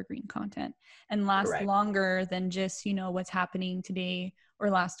for evergreen content and last longer than just, you know, what's happening today or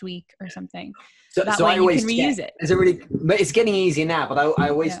last week or something. So I always reuse it. It's getting easier now, but I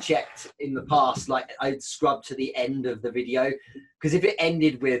always checked in the past, like I'd scrub to the end of the video, because if it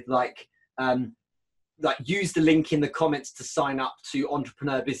ended with like use the link in the comments to sign up to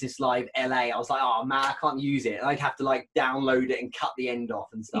Entrepreneur Business Live LA, I was like, oh man, I can't use it. I'd have to like download it and cut the end off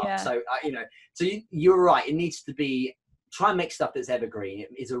and stuff. So you know, so you're right. It needs to be, try and make stuff that's evergreen. It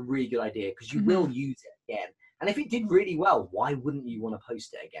is a really good idea, because you will use it again. And if it did really well, why wouldn't you want to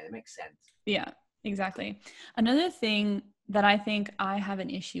post it again? It makes sense. Yeah, exactly. Another thing that I think I have an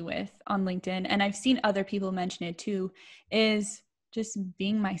issue with on LinkedIn, and I've seen other people mention it too, is just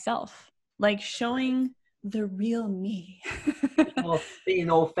being myself, like showing the real me. Being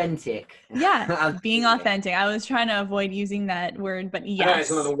authentic. Yeah, being authentic. I was trying to avoid using that word, but yes. I know it's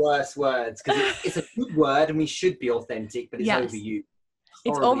one of the worst words, because it's a good word and we should be authentic, but it's overused.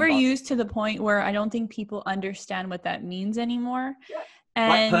 It's overused to the point where I don't think people understand what that means anymore. Yeah.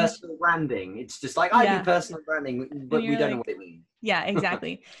 And like personal branding. It's just like, I do personal branding, but we don't know what it means. Yeah,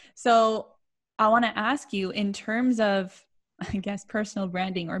 exactly. So I want to ask you, in terms of, I guess, personal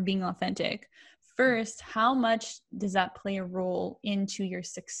branding or being authentic, first, how much does that play a role into your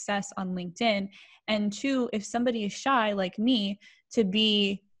success on LinkedIn? And two, if somebody is shy like me to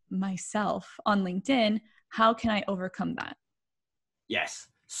be myself on LinkedIn, how can I overcome that? Yes.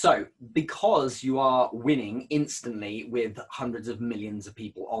 So because you are winning instantly with hundreds of millions of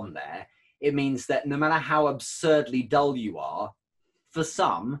people on there, it means that no matter how absurdly dull you are, for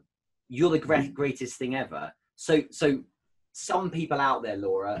some, you're the greatest thing ever. So some people out there,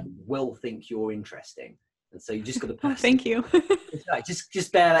 Laura, will think you're interesting. And so you just got to Oh, thank you.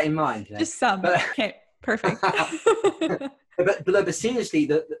 just bear that in mind. You know? Just some. Okay, perfect. but seriously,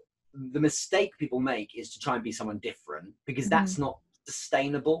 the mistake people make is to try and be someone different, because that's not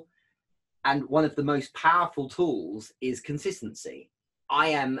sustainable. And one of the most powerful tools is consistency. I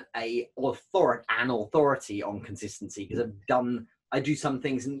am an authority on consistency, because I do some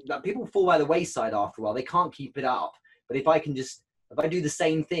things and people fall by the wayside after a while. They can't keep it up. But if I do the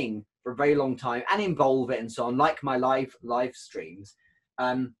same thing for a very long time and involve it and so on, like my live streams,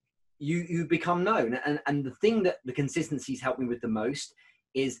 you become known. And the thing that the consistencies helped me with the most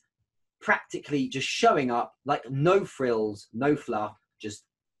is practically just showing up, like no frills, no fluff, just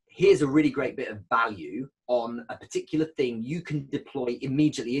here's a really great bit of value on a particular thing you can deploy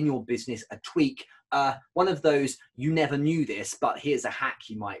immediately in your business, a tweak, one of those you never knew this, but here's a hack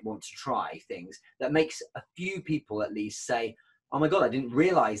you might want to try, things that makes a few people at least say, oh my God, I didn't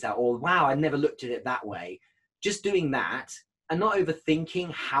realize that, or wow, I never looked at it that way. Just doing that and not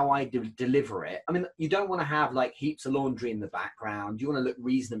overthinking how I deliver it. I mean, you don't want to have like heaps of laundry in the background. You want to look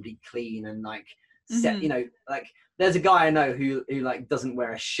reasonably clean and like set, you know, like there's a guy I know who like doesn't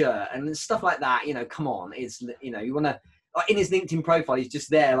wear a shirt and stuff like that. You know, come on, it's, you know, you want to, in his LinkedIn profile, he's just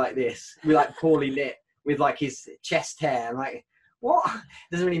there like this, with like poorly lit, with like his chest hair. Like, what?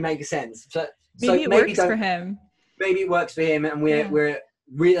 Doesn't really make sense. So maybe it works for him. Maybe it works for him, and we're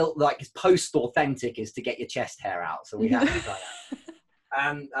real, like post authentic is to get your chest hair out. So we have to try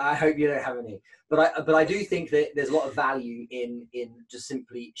that. I hope you don't have any, but I do think that there's a lot of value in just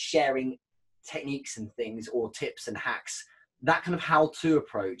simply sharing techniques and things, or tips and hacks. That kind of how-to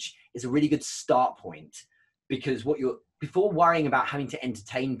approach is a really good start point, because what you're before worrying about having to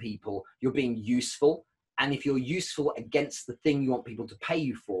entertain people, you're being useful. And if you're useful against the thing you want people to pay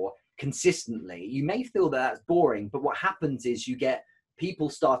you for consistently, you may feel that that's boring, but what happens is you get people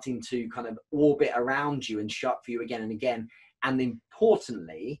starting to kind of orbit around you and show up for you again and again. And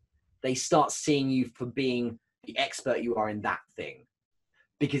importantly, they start seeing you for being the expert you are in that thing.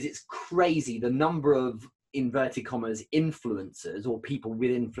 Because it's crazy the number of inverted commas influencers or people with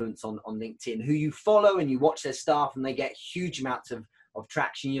influence on LinkedIn who you follow and you watch their stuff and they get huge amounts of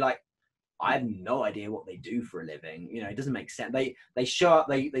traction. You're like, I have no idea what they do for a living. You know, it doesn't make sense. They show up,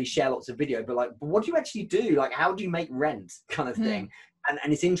 they share lots of video, but like, but what do you actually do? Like, how do you make rent kind of thing?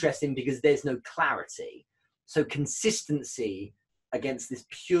 And it's interesting because there's no clarity. So consistency against this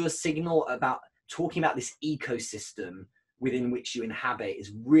pure signal about talking about this ecosystem within which you inhabit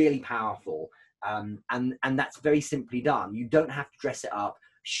is really powerful. And that's very simply done. You don't have to dress it up.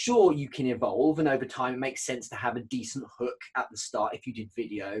 Sure, you can evolve, and over time it makes sense to have a decent hook at the start. If you did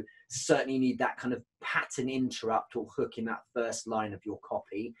video, certainly you need that kind of pattern interrupt or hook in that first line of your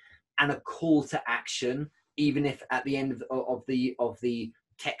copy, and a call to action. Even if at the end of the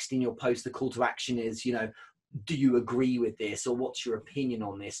text in your post, the call to action is, you know, do you agree with this, or what's your opinion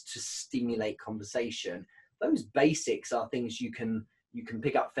on this, to stimulate conversation. Those basics are things you can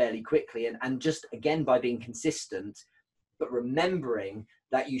pick up fairly quickly, and just again by being consistent, but remembering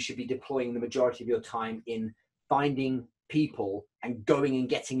that you should be deploying the majority of your time in finding people and going and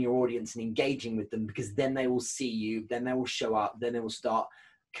getting your audience and engaging with them, because then they will see you, then they will show up, then they will start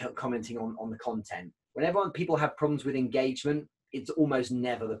commenting on the content. Whenever people have problems with engagement, it's almost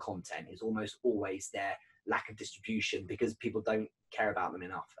never the content. It's almost always their lack of distribution, because people don't care about them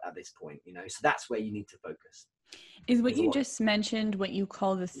enough at this point, you know. So that's where you need to focus. Is what you just mentioned what you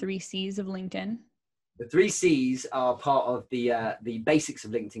call the 3 C's of LinkedIn? The 3 C's are part of the basics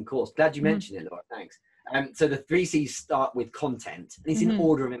of LinkedIn course. Glad you mentioned it, Laura. Thanks. So the 3 C's start with content. It's in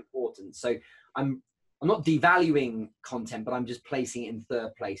order of importance. So I'm not devaluing content, but I'm just placing it in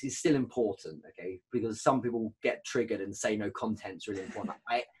third place. It's still important, okay? Because some people get triggered and say, no, content's really important.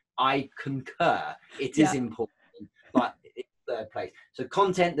 I concur. It is important, but it's third place. So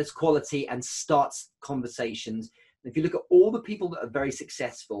content that's quality and starts conversations. If you look at all the people that are very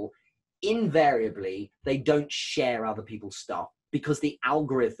successful, invariably they don't share other people's stuff, because the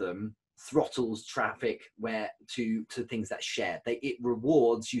algorithm throttles traffic to things that share. It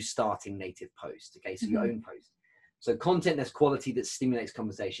rewards you starting native posts, okay? So your own post. So content that's quality that stimulates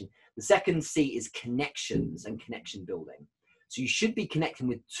conversation. The second C is connections and connection building. So you should be connecting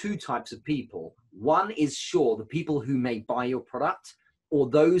with 2 types of people. One is the people who may buy your product, or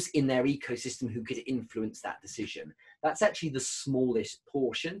those in their ecosystem who could influence that decision. That's actually the smallest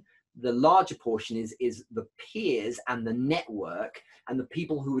portion. The larger portion is the peers and the network and the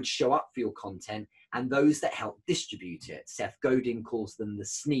people who would show up for your content and those that help distribute it. Seth Godin calls them the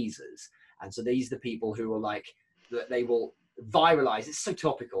sneezers. And so these are the people who are like, they will viralize. It's so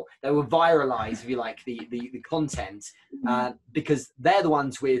topical. They will viralize, if you like, the content because they're the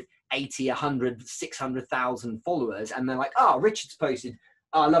ones with 80, 100, 600,000 followers. And they're like, oh, Richard's posted,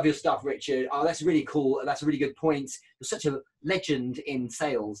 oh, I love your stuff, Richard. Oh, that's really cool. That's a really good point. You're such a legend in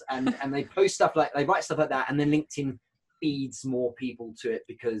sales. And they post stuff they write stuff like that. And then LinkedIn feeds more people to it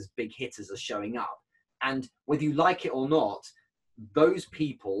because big hitters are showing up. And whether you like it or not, those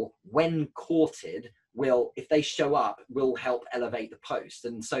people, when courted, will, if they show up, will help elevate the post.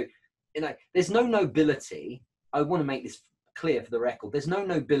 And so, you know, there's no nobility. I want to make this clear for the record. There's no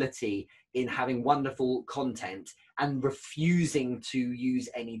nobility in having wonderful content and refusing to use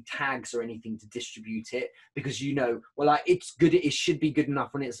any tags or anything to distribute it, because, you know, well, like, it's good, it should be good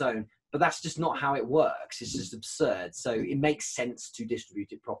enough on its own, but that's just not how it works. It's just absurd. So it makes sense to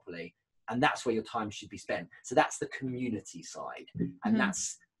distribute it properly, and that's where your time should be spent. So that's the community side. And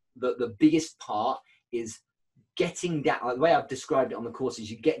that's the biggest part, is getting down. Like the way I've described it on the course is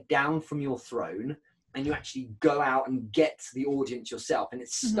you get down from your throne and you actually go out and get the audience yourself. And it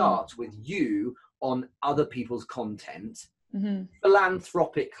starts with you on other people's content,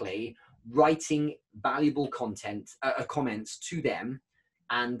 philanthropically writing valuable content, comments to them,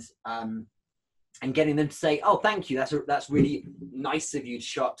 and getting them to say, oh, thank you. That's really nice of you to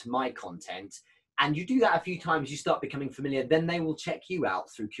show up to my content. And you do that a few times, you start becoming familiar, then they will check you out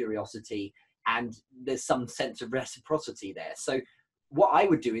through curiosity, and there's some sense of reciprocity there. So what I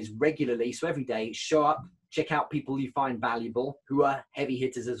would do is regularly, so every day, show up, check out people you find valuable, who are heavy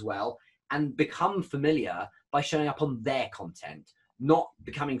hitters as well, and become familiar by showing up on their content, not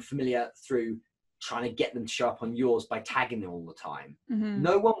becoming familiar through trying to get them to show up on yours by tagging them all the time.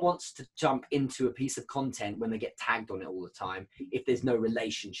 No one wants to jump into a piece of content when they get tagged on it all the time if there's no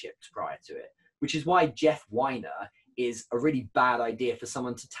relationship prior to it, which is why Jeff Weiner is a really bad idea for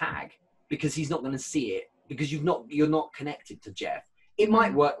someone to tag, because he's not going to see it, because you're not connected to Jeff. It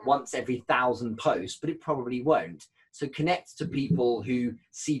might work once every 1,000 posts, but it probably won't. So connect to people who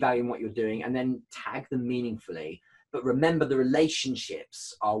see value in what you're doing, and then tag them meaningfully. But remember, the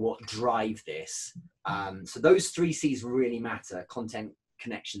relationships are what drive this. So those 3 C's really matter: content,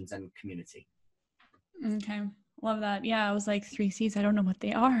 connections, and community. Okay. Love that. Yeah. I was like, 3 C's. I don't know what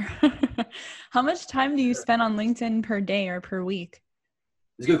they are. How much time do you spend on LinkedIn per day or per week?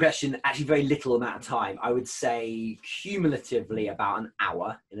 It's a good question. Actually, very little amount of time. I would say cumulatively about an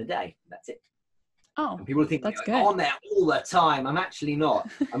hour in a day. That's it. Oh, and people think that's like, good. I'm on there all the time. I'm actually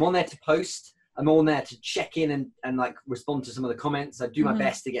not. I'm on there to post. I'm on there to check in and like respond to some of the comments. I do my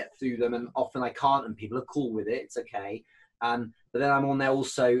best to get through them, and often I can't, and people are cool with it. It's okay. But then I'm on there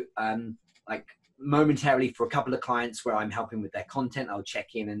also like momentarily for a couple of clients where I'm helping with their content. I'll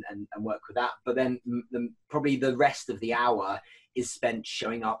check in and work with that. But then probably the rest of the hour is spent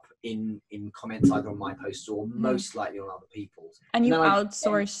showing up in comments either on my posts or most likely on other people's. And you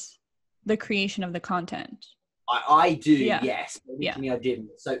outsource the creation of the content. I do, yes. Originally I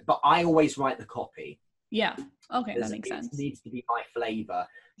didn't. So, but I always write the copy. Yeah. Okay, that makes sense. It needs to be my flavor,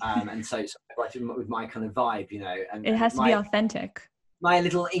 and so I write it with my kind of vibe, and it has to be authentic. My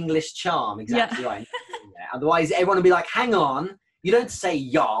little English charm, exactly right. Otherwise, everyone will be like, "Hang on, you don't say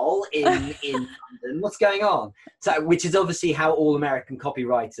y'all in London. What's going on?" So, which is obviously how all American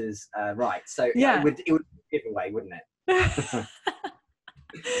copywriters write. So, it would be a giveaway, wouldn't it?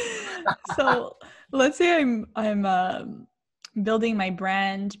 So let's say I'm building my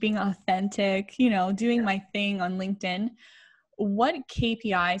brand, being authentic, doing my thing on LinkedIn. What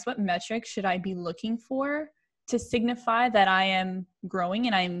KPIs, what metrics should I be looking for to signify that I am growing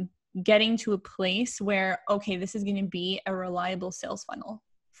and I'm getting to a place where, okay, this is going to be a reliable sales funnel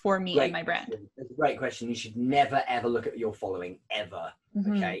for me and my brand? That's a great question. You should never, ever look at your following ever.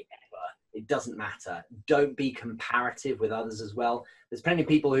 Okay. It doesn't matter. Don't be comparative with others as well. There's plenty of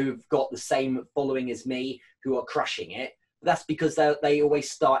people who've got the same following as me who are crushing it. That's because they always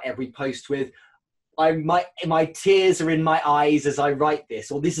start every post with, my tears are in my eyes as I write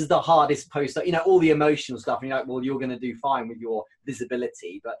this, or this is the hardest post, all the emotional stuff. And you're like, well, you're going to do fine with your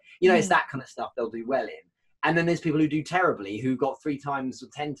visibility. But, it's that kind of stuff they'll do well in. And then there's people who do terribly, who got 3 times or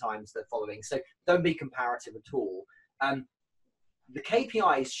 10 times their following. So don't be comparative at all. The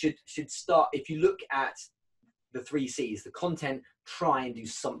KPIs should start, if you look at the 3 C's, the content, try and do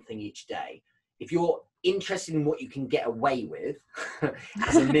something each day. If you're interested in what you can get away with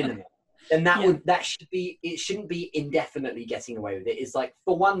as a minimum, then it shouldn't be indefinitely getting away with it. It's like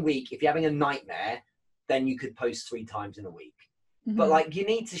for 1 week, if you're having a nightmare, then you could post 3 times in a week. But you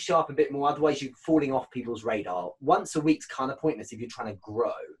need to show up a bit more, otherwise you're falling off people's radar. Once a week's kind of pointless if you're trying to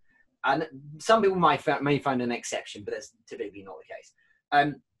grow. And some people may find an exception, but that's typically not the case.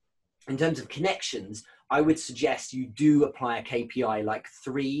 In terms of connections, I would suggest you do apply a KPI like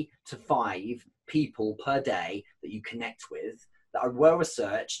 3 to 5 people per day that you connect with that are well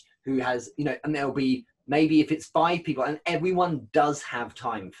researched, who has, and there'll be maybe if it's 5 people, and everyone does have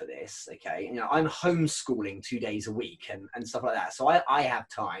time for this. Okay. I'm homeschooling 2 days a week and stuff like that. So I have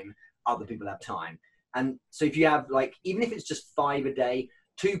time, other people have time. And so if you have even if it's just 5 a day,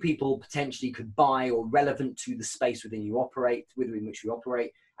 2 people potentially could buy or relevant to the space within which you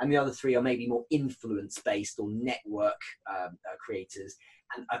operate, and the other 3 are maybe more influence-based or network creators.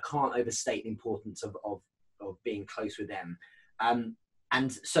 And I can't overstate the importance of being close with them.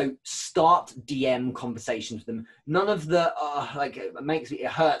 And so start DM conversations with them. None of the it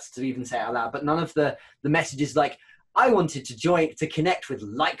hurts to even say it out loud, but none of the messages like, I wanted to connect with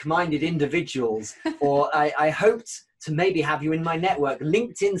like-minded individuals, or I hoped to maybe have you in my network.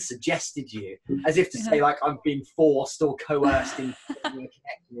 LinkedIn suggested you, as if to say I've been forced or coerced into a connection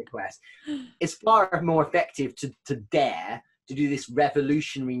request. It's far more effective to dare to do this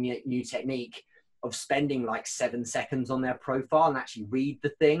revolutionary new technique of spending 7 seconds on their profile and actually read the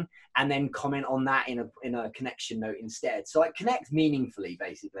thing and then comment on that in a connection note instead. So connect meaningfully,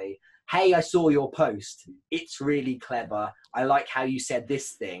 basically. Hey, I saw your post. It's really clever. I like how you said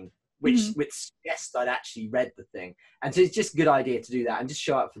this thing, which suggests I'd actually read the thing. And so it's just a good idea to do that and just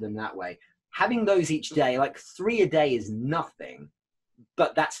show up for them that way. Having those each day, 3 a day is nothing,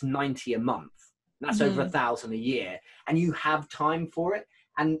 but that's 90 a month. That's over 1,000 a year. And you have time for it.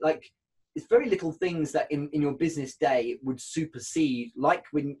 And it's very little things that in your business day would supersede, like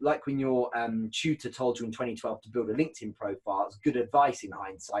when your tutor told you in 2012 to build a LinkedIn profile. It's good advice in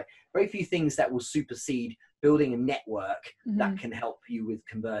hindsight. Very few things that will supersede building a network that can help you with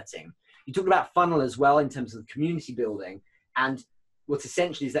converting. You talked about funnel as well in terms of community building, and what's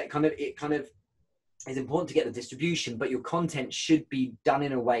essential is that it kind of it's important to get the distribution, but your content should be done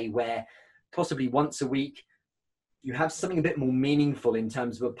in a way where possibly once a week you have something a bit more meaningful in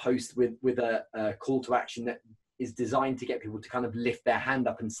terms of a post with a call to action that is designed to get people to kind of lift their hand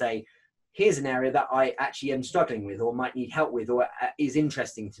up and say, here's an area that I actually am struggling with or might need help with or is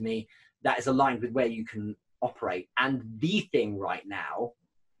interesting to me, that is aligned with where you can operate. And the thing right now,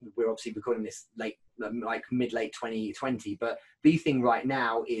 we're obviously recording this late, like mid-late 2020, but the thing right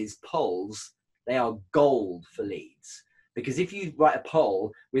now is polls. They are gold for leads. Because if you write a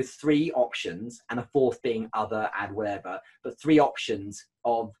poll with 3 options and a fourth being other, add whatever, but 3 options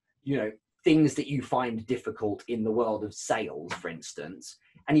of, you know, things that you find difficult in the world of sales, for instance,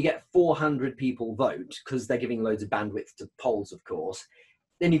 and you get 400 people vote because they're giving loads of bandwidth to polls, of course,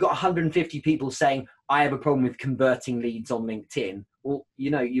 then you've got 150 people saying, I have a problem with converting leads on LinkedIn. Well, you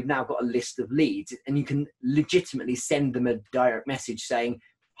know, you've now got a list of leads and you can legitimately send them a direct message saying,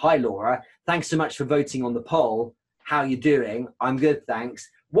 hi, Laura, thanks so much for voting on the poll. How you doing? I'm good, thanks.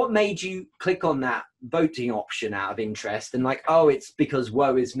 What made you click on that voting option out of interest? And like, oh, it's because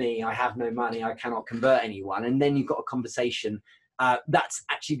woe is me. I have no money. I cannot convert anyone. And then you've got a conversation that's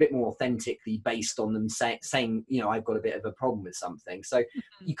actually a bit more authentically based on them saying, you know, I've got a bit of a problem with something. So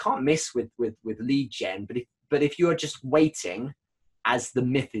you can't miss with lead gen. But if you're just waiting, as the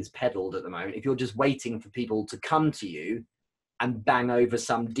myth is peddled at the moment, if you're just waiting for people to come to you and bang over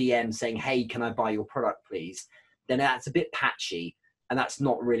some DM saying, hey, can I buy your product, please? Then that's a bit patchy. And that's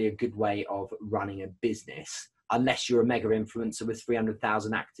not really a good way of running a business, unless you're a mega influencer with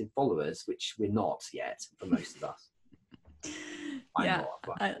 300,000 active followers, which we're not yet for most of us. Yeah.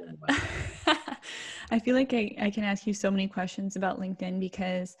 I feel like I can ask you so many questions about LinkedIn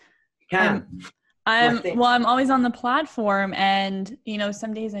because I'm always on the platform, and, you know,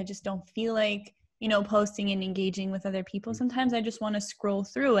 some days I just don't feel like, you know, posting and engaging with other people. Sometimes I just want to scroll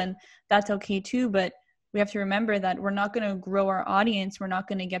through, and that's okay too. But we have to remember that we're not going to grow our audience. We're not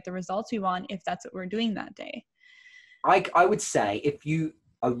going to get the results we want if that's what we're doing that day. I would say if you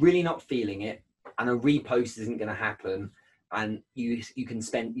are really not feeling it and a repost isn't going to happen, and you're going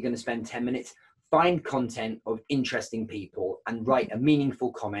to spend 10 minutes, find content of interesting people and write a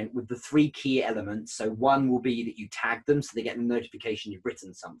meaningful comment with the 3 key elements. So 1 will be that you tag them so they get the notification you've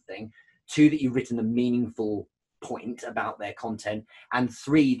written something. 2, that you've written a meaningful point about their content, and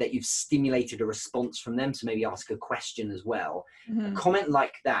 3, that you've stimulated a response from them. So maybe ask a question as well. A comment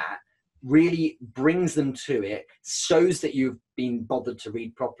like that really brings them to it, shows that you've been bothered to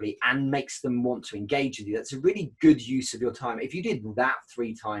read properly, and makes them want to engage with you. That's a really good use of your time. If you did that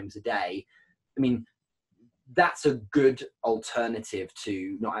 3 times a day, I mean, that's a good alternative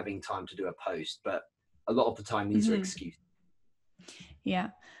to not having time to do a post. But a lot of the time, these are excuses.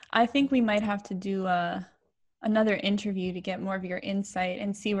 Yeah. I think we might have to do another interview to get more of your insight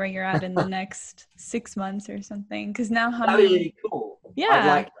and see where you're at in the next 6 months or something. Because now that'd be really cool.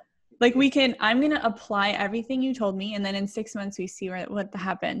 Yeah. Like I'm going to apply everything you told me, and then in 6 months we see what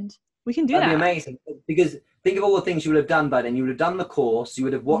happened. We can do that. That'd be amazing. Because think of all the things you would have done by then. You would have done the course, you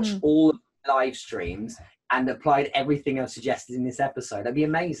would have watched all of the live streams and applied everything I've suggested in this episode. That'd be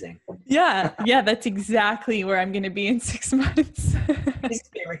amazing. Yeah. Yeah. That's exactly where I'm going to be in 6 months. It's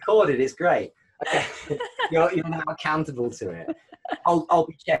being recorded. It's great. Okay. You're now accountable to it. I'll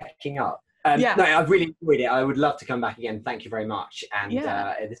be checking up. No, I've really enjoyed it. I would love to come back again. Thank you very much. And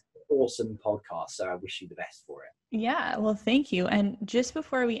this is an awesome podcast. So I wish you the best for it. Yeah, well, thank you. And just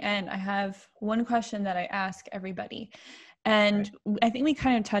before we end, I have one question that I ask everybody. And I think we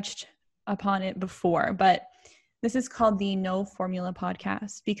kind of touched upon it before, but this is called the No Formula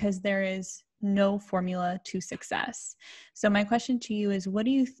Podcast, because there is no formula to success. So my question to you is, what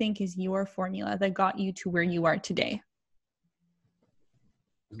do you think is your formula that got you to where you are today?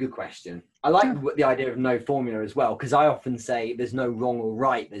 Good question. I like the idea of no formula as well, because I often say there's no wrong or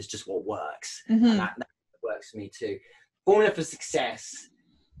right, there's just what works. And that works for me too. Formula for success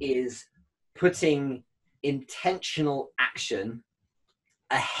is putting intentional action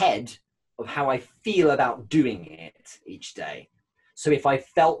ahead of how I feel about doing it each day. So if I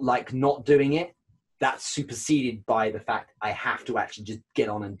felt like not doing it, that's superseded by the fact I have to actually just get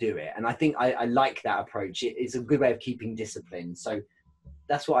on and do it. And I think I like that approach. It's a good way of keeping discipline. So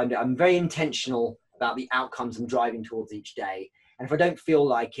that's what I'm doing. I'm very intentional about the outcomes I'm driving towards each day. And if I don't feel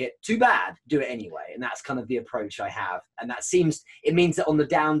like it, too bad, do it anyway. And that's kind of the approach I have. And it means that on the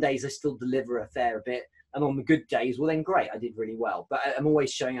down days, I still deliver a fair bit. And on the good days, well, then great, I did really well. But I'm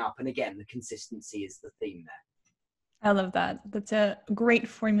always showing up. And again, the consistency is the theme there. I love that. That's a great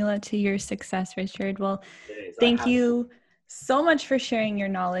formula to your success, Richard. Well, thank you so much for sharing your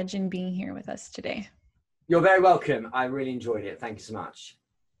knowledge and being here with us today. You're very welcome. I really enjoyed it. Thank you so much.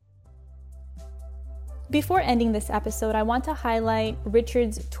 Before ending this episode, I want to highlight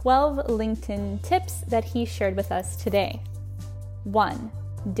Richard's 12 LinkedIn tips that he shared with us today. 1.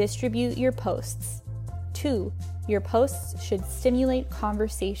 Distribute your posts. 2. Your posts should stimulate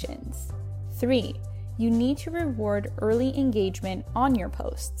conversations. 3. You need to reward early engagement on your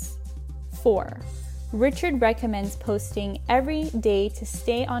posts. 4. Richard recommends posting every day to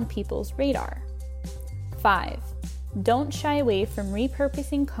stay on people's radar. 5. Don't shy away from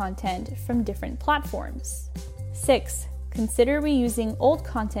repurposing content from different platforms. 6. Consider reusing old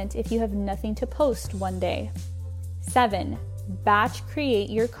content if you have nothing to post one day. 7. Batch create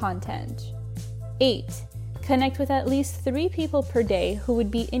your content. 8. Connect with at least 3 people per day who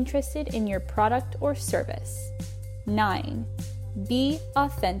would be interested in your product or service. 9. Be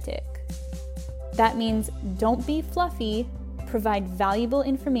authentic. That means don't be fluffy, provide valuable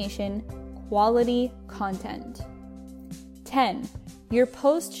information, quality content. 10. Your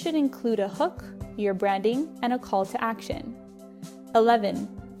post should include a hook, your branding, and a call to action. 11.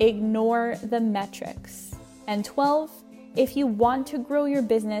 Ignore the metrics. And 12. If you want to grow your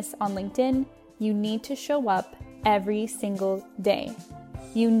business on LinkedIn, you need to show up every single day.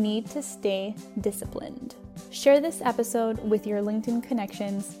 You need to stay disciplined. Share this episode with your LinkedIn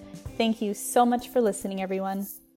connections. Thank you so much for listening, everyone.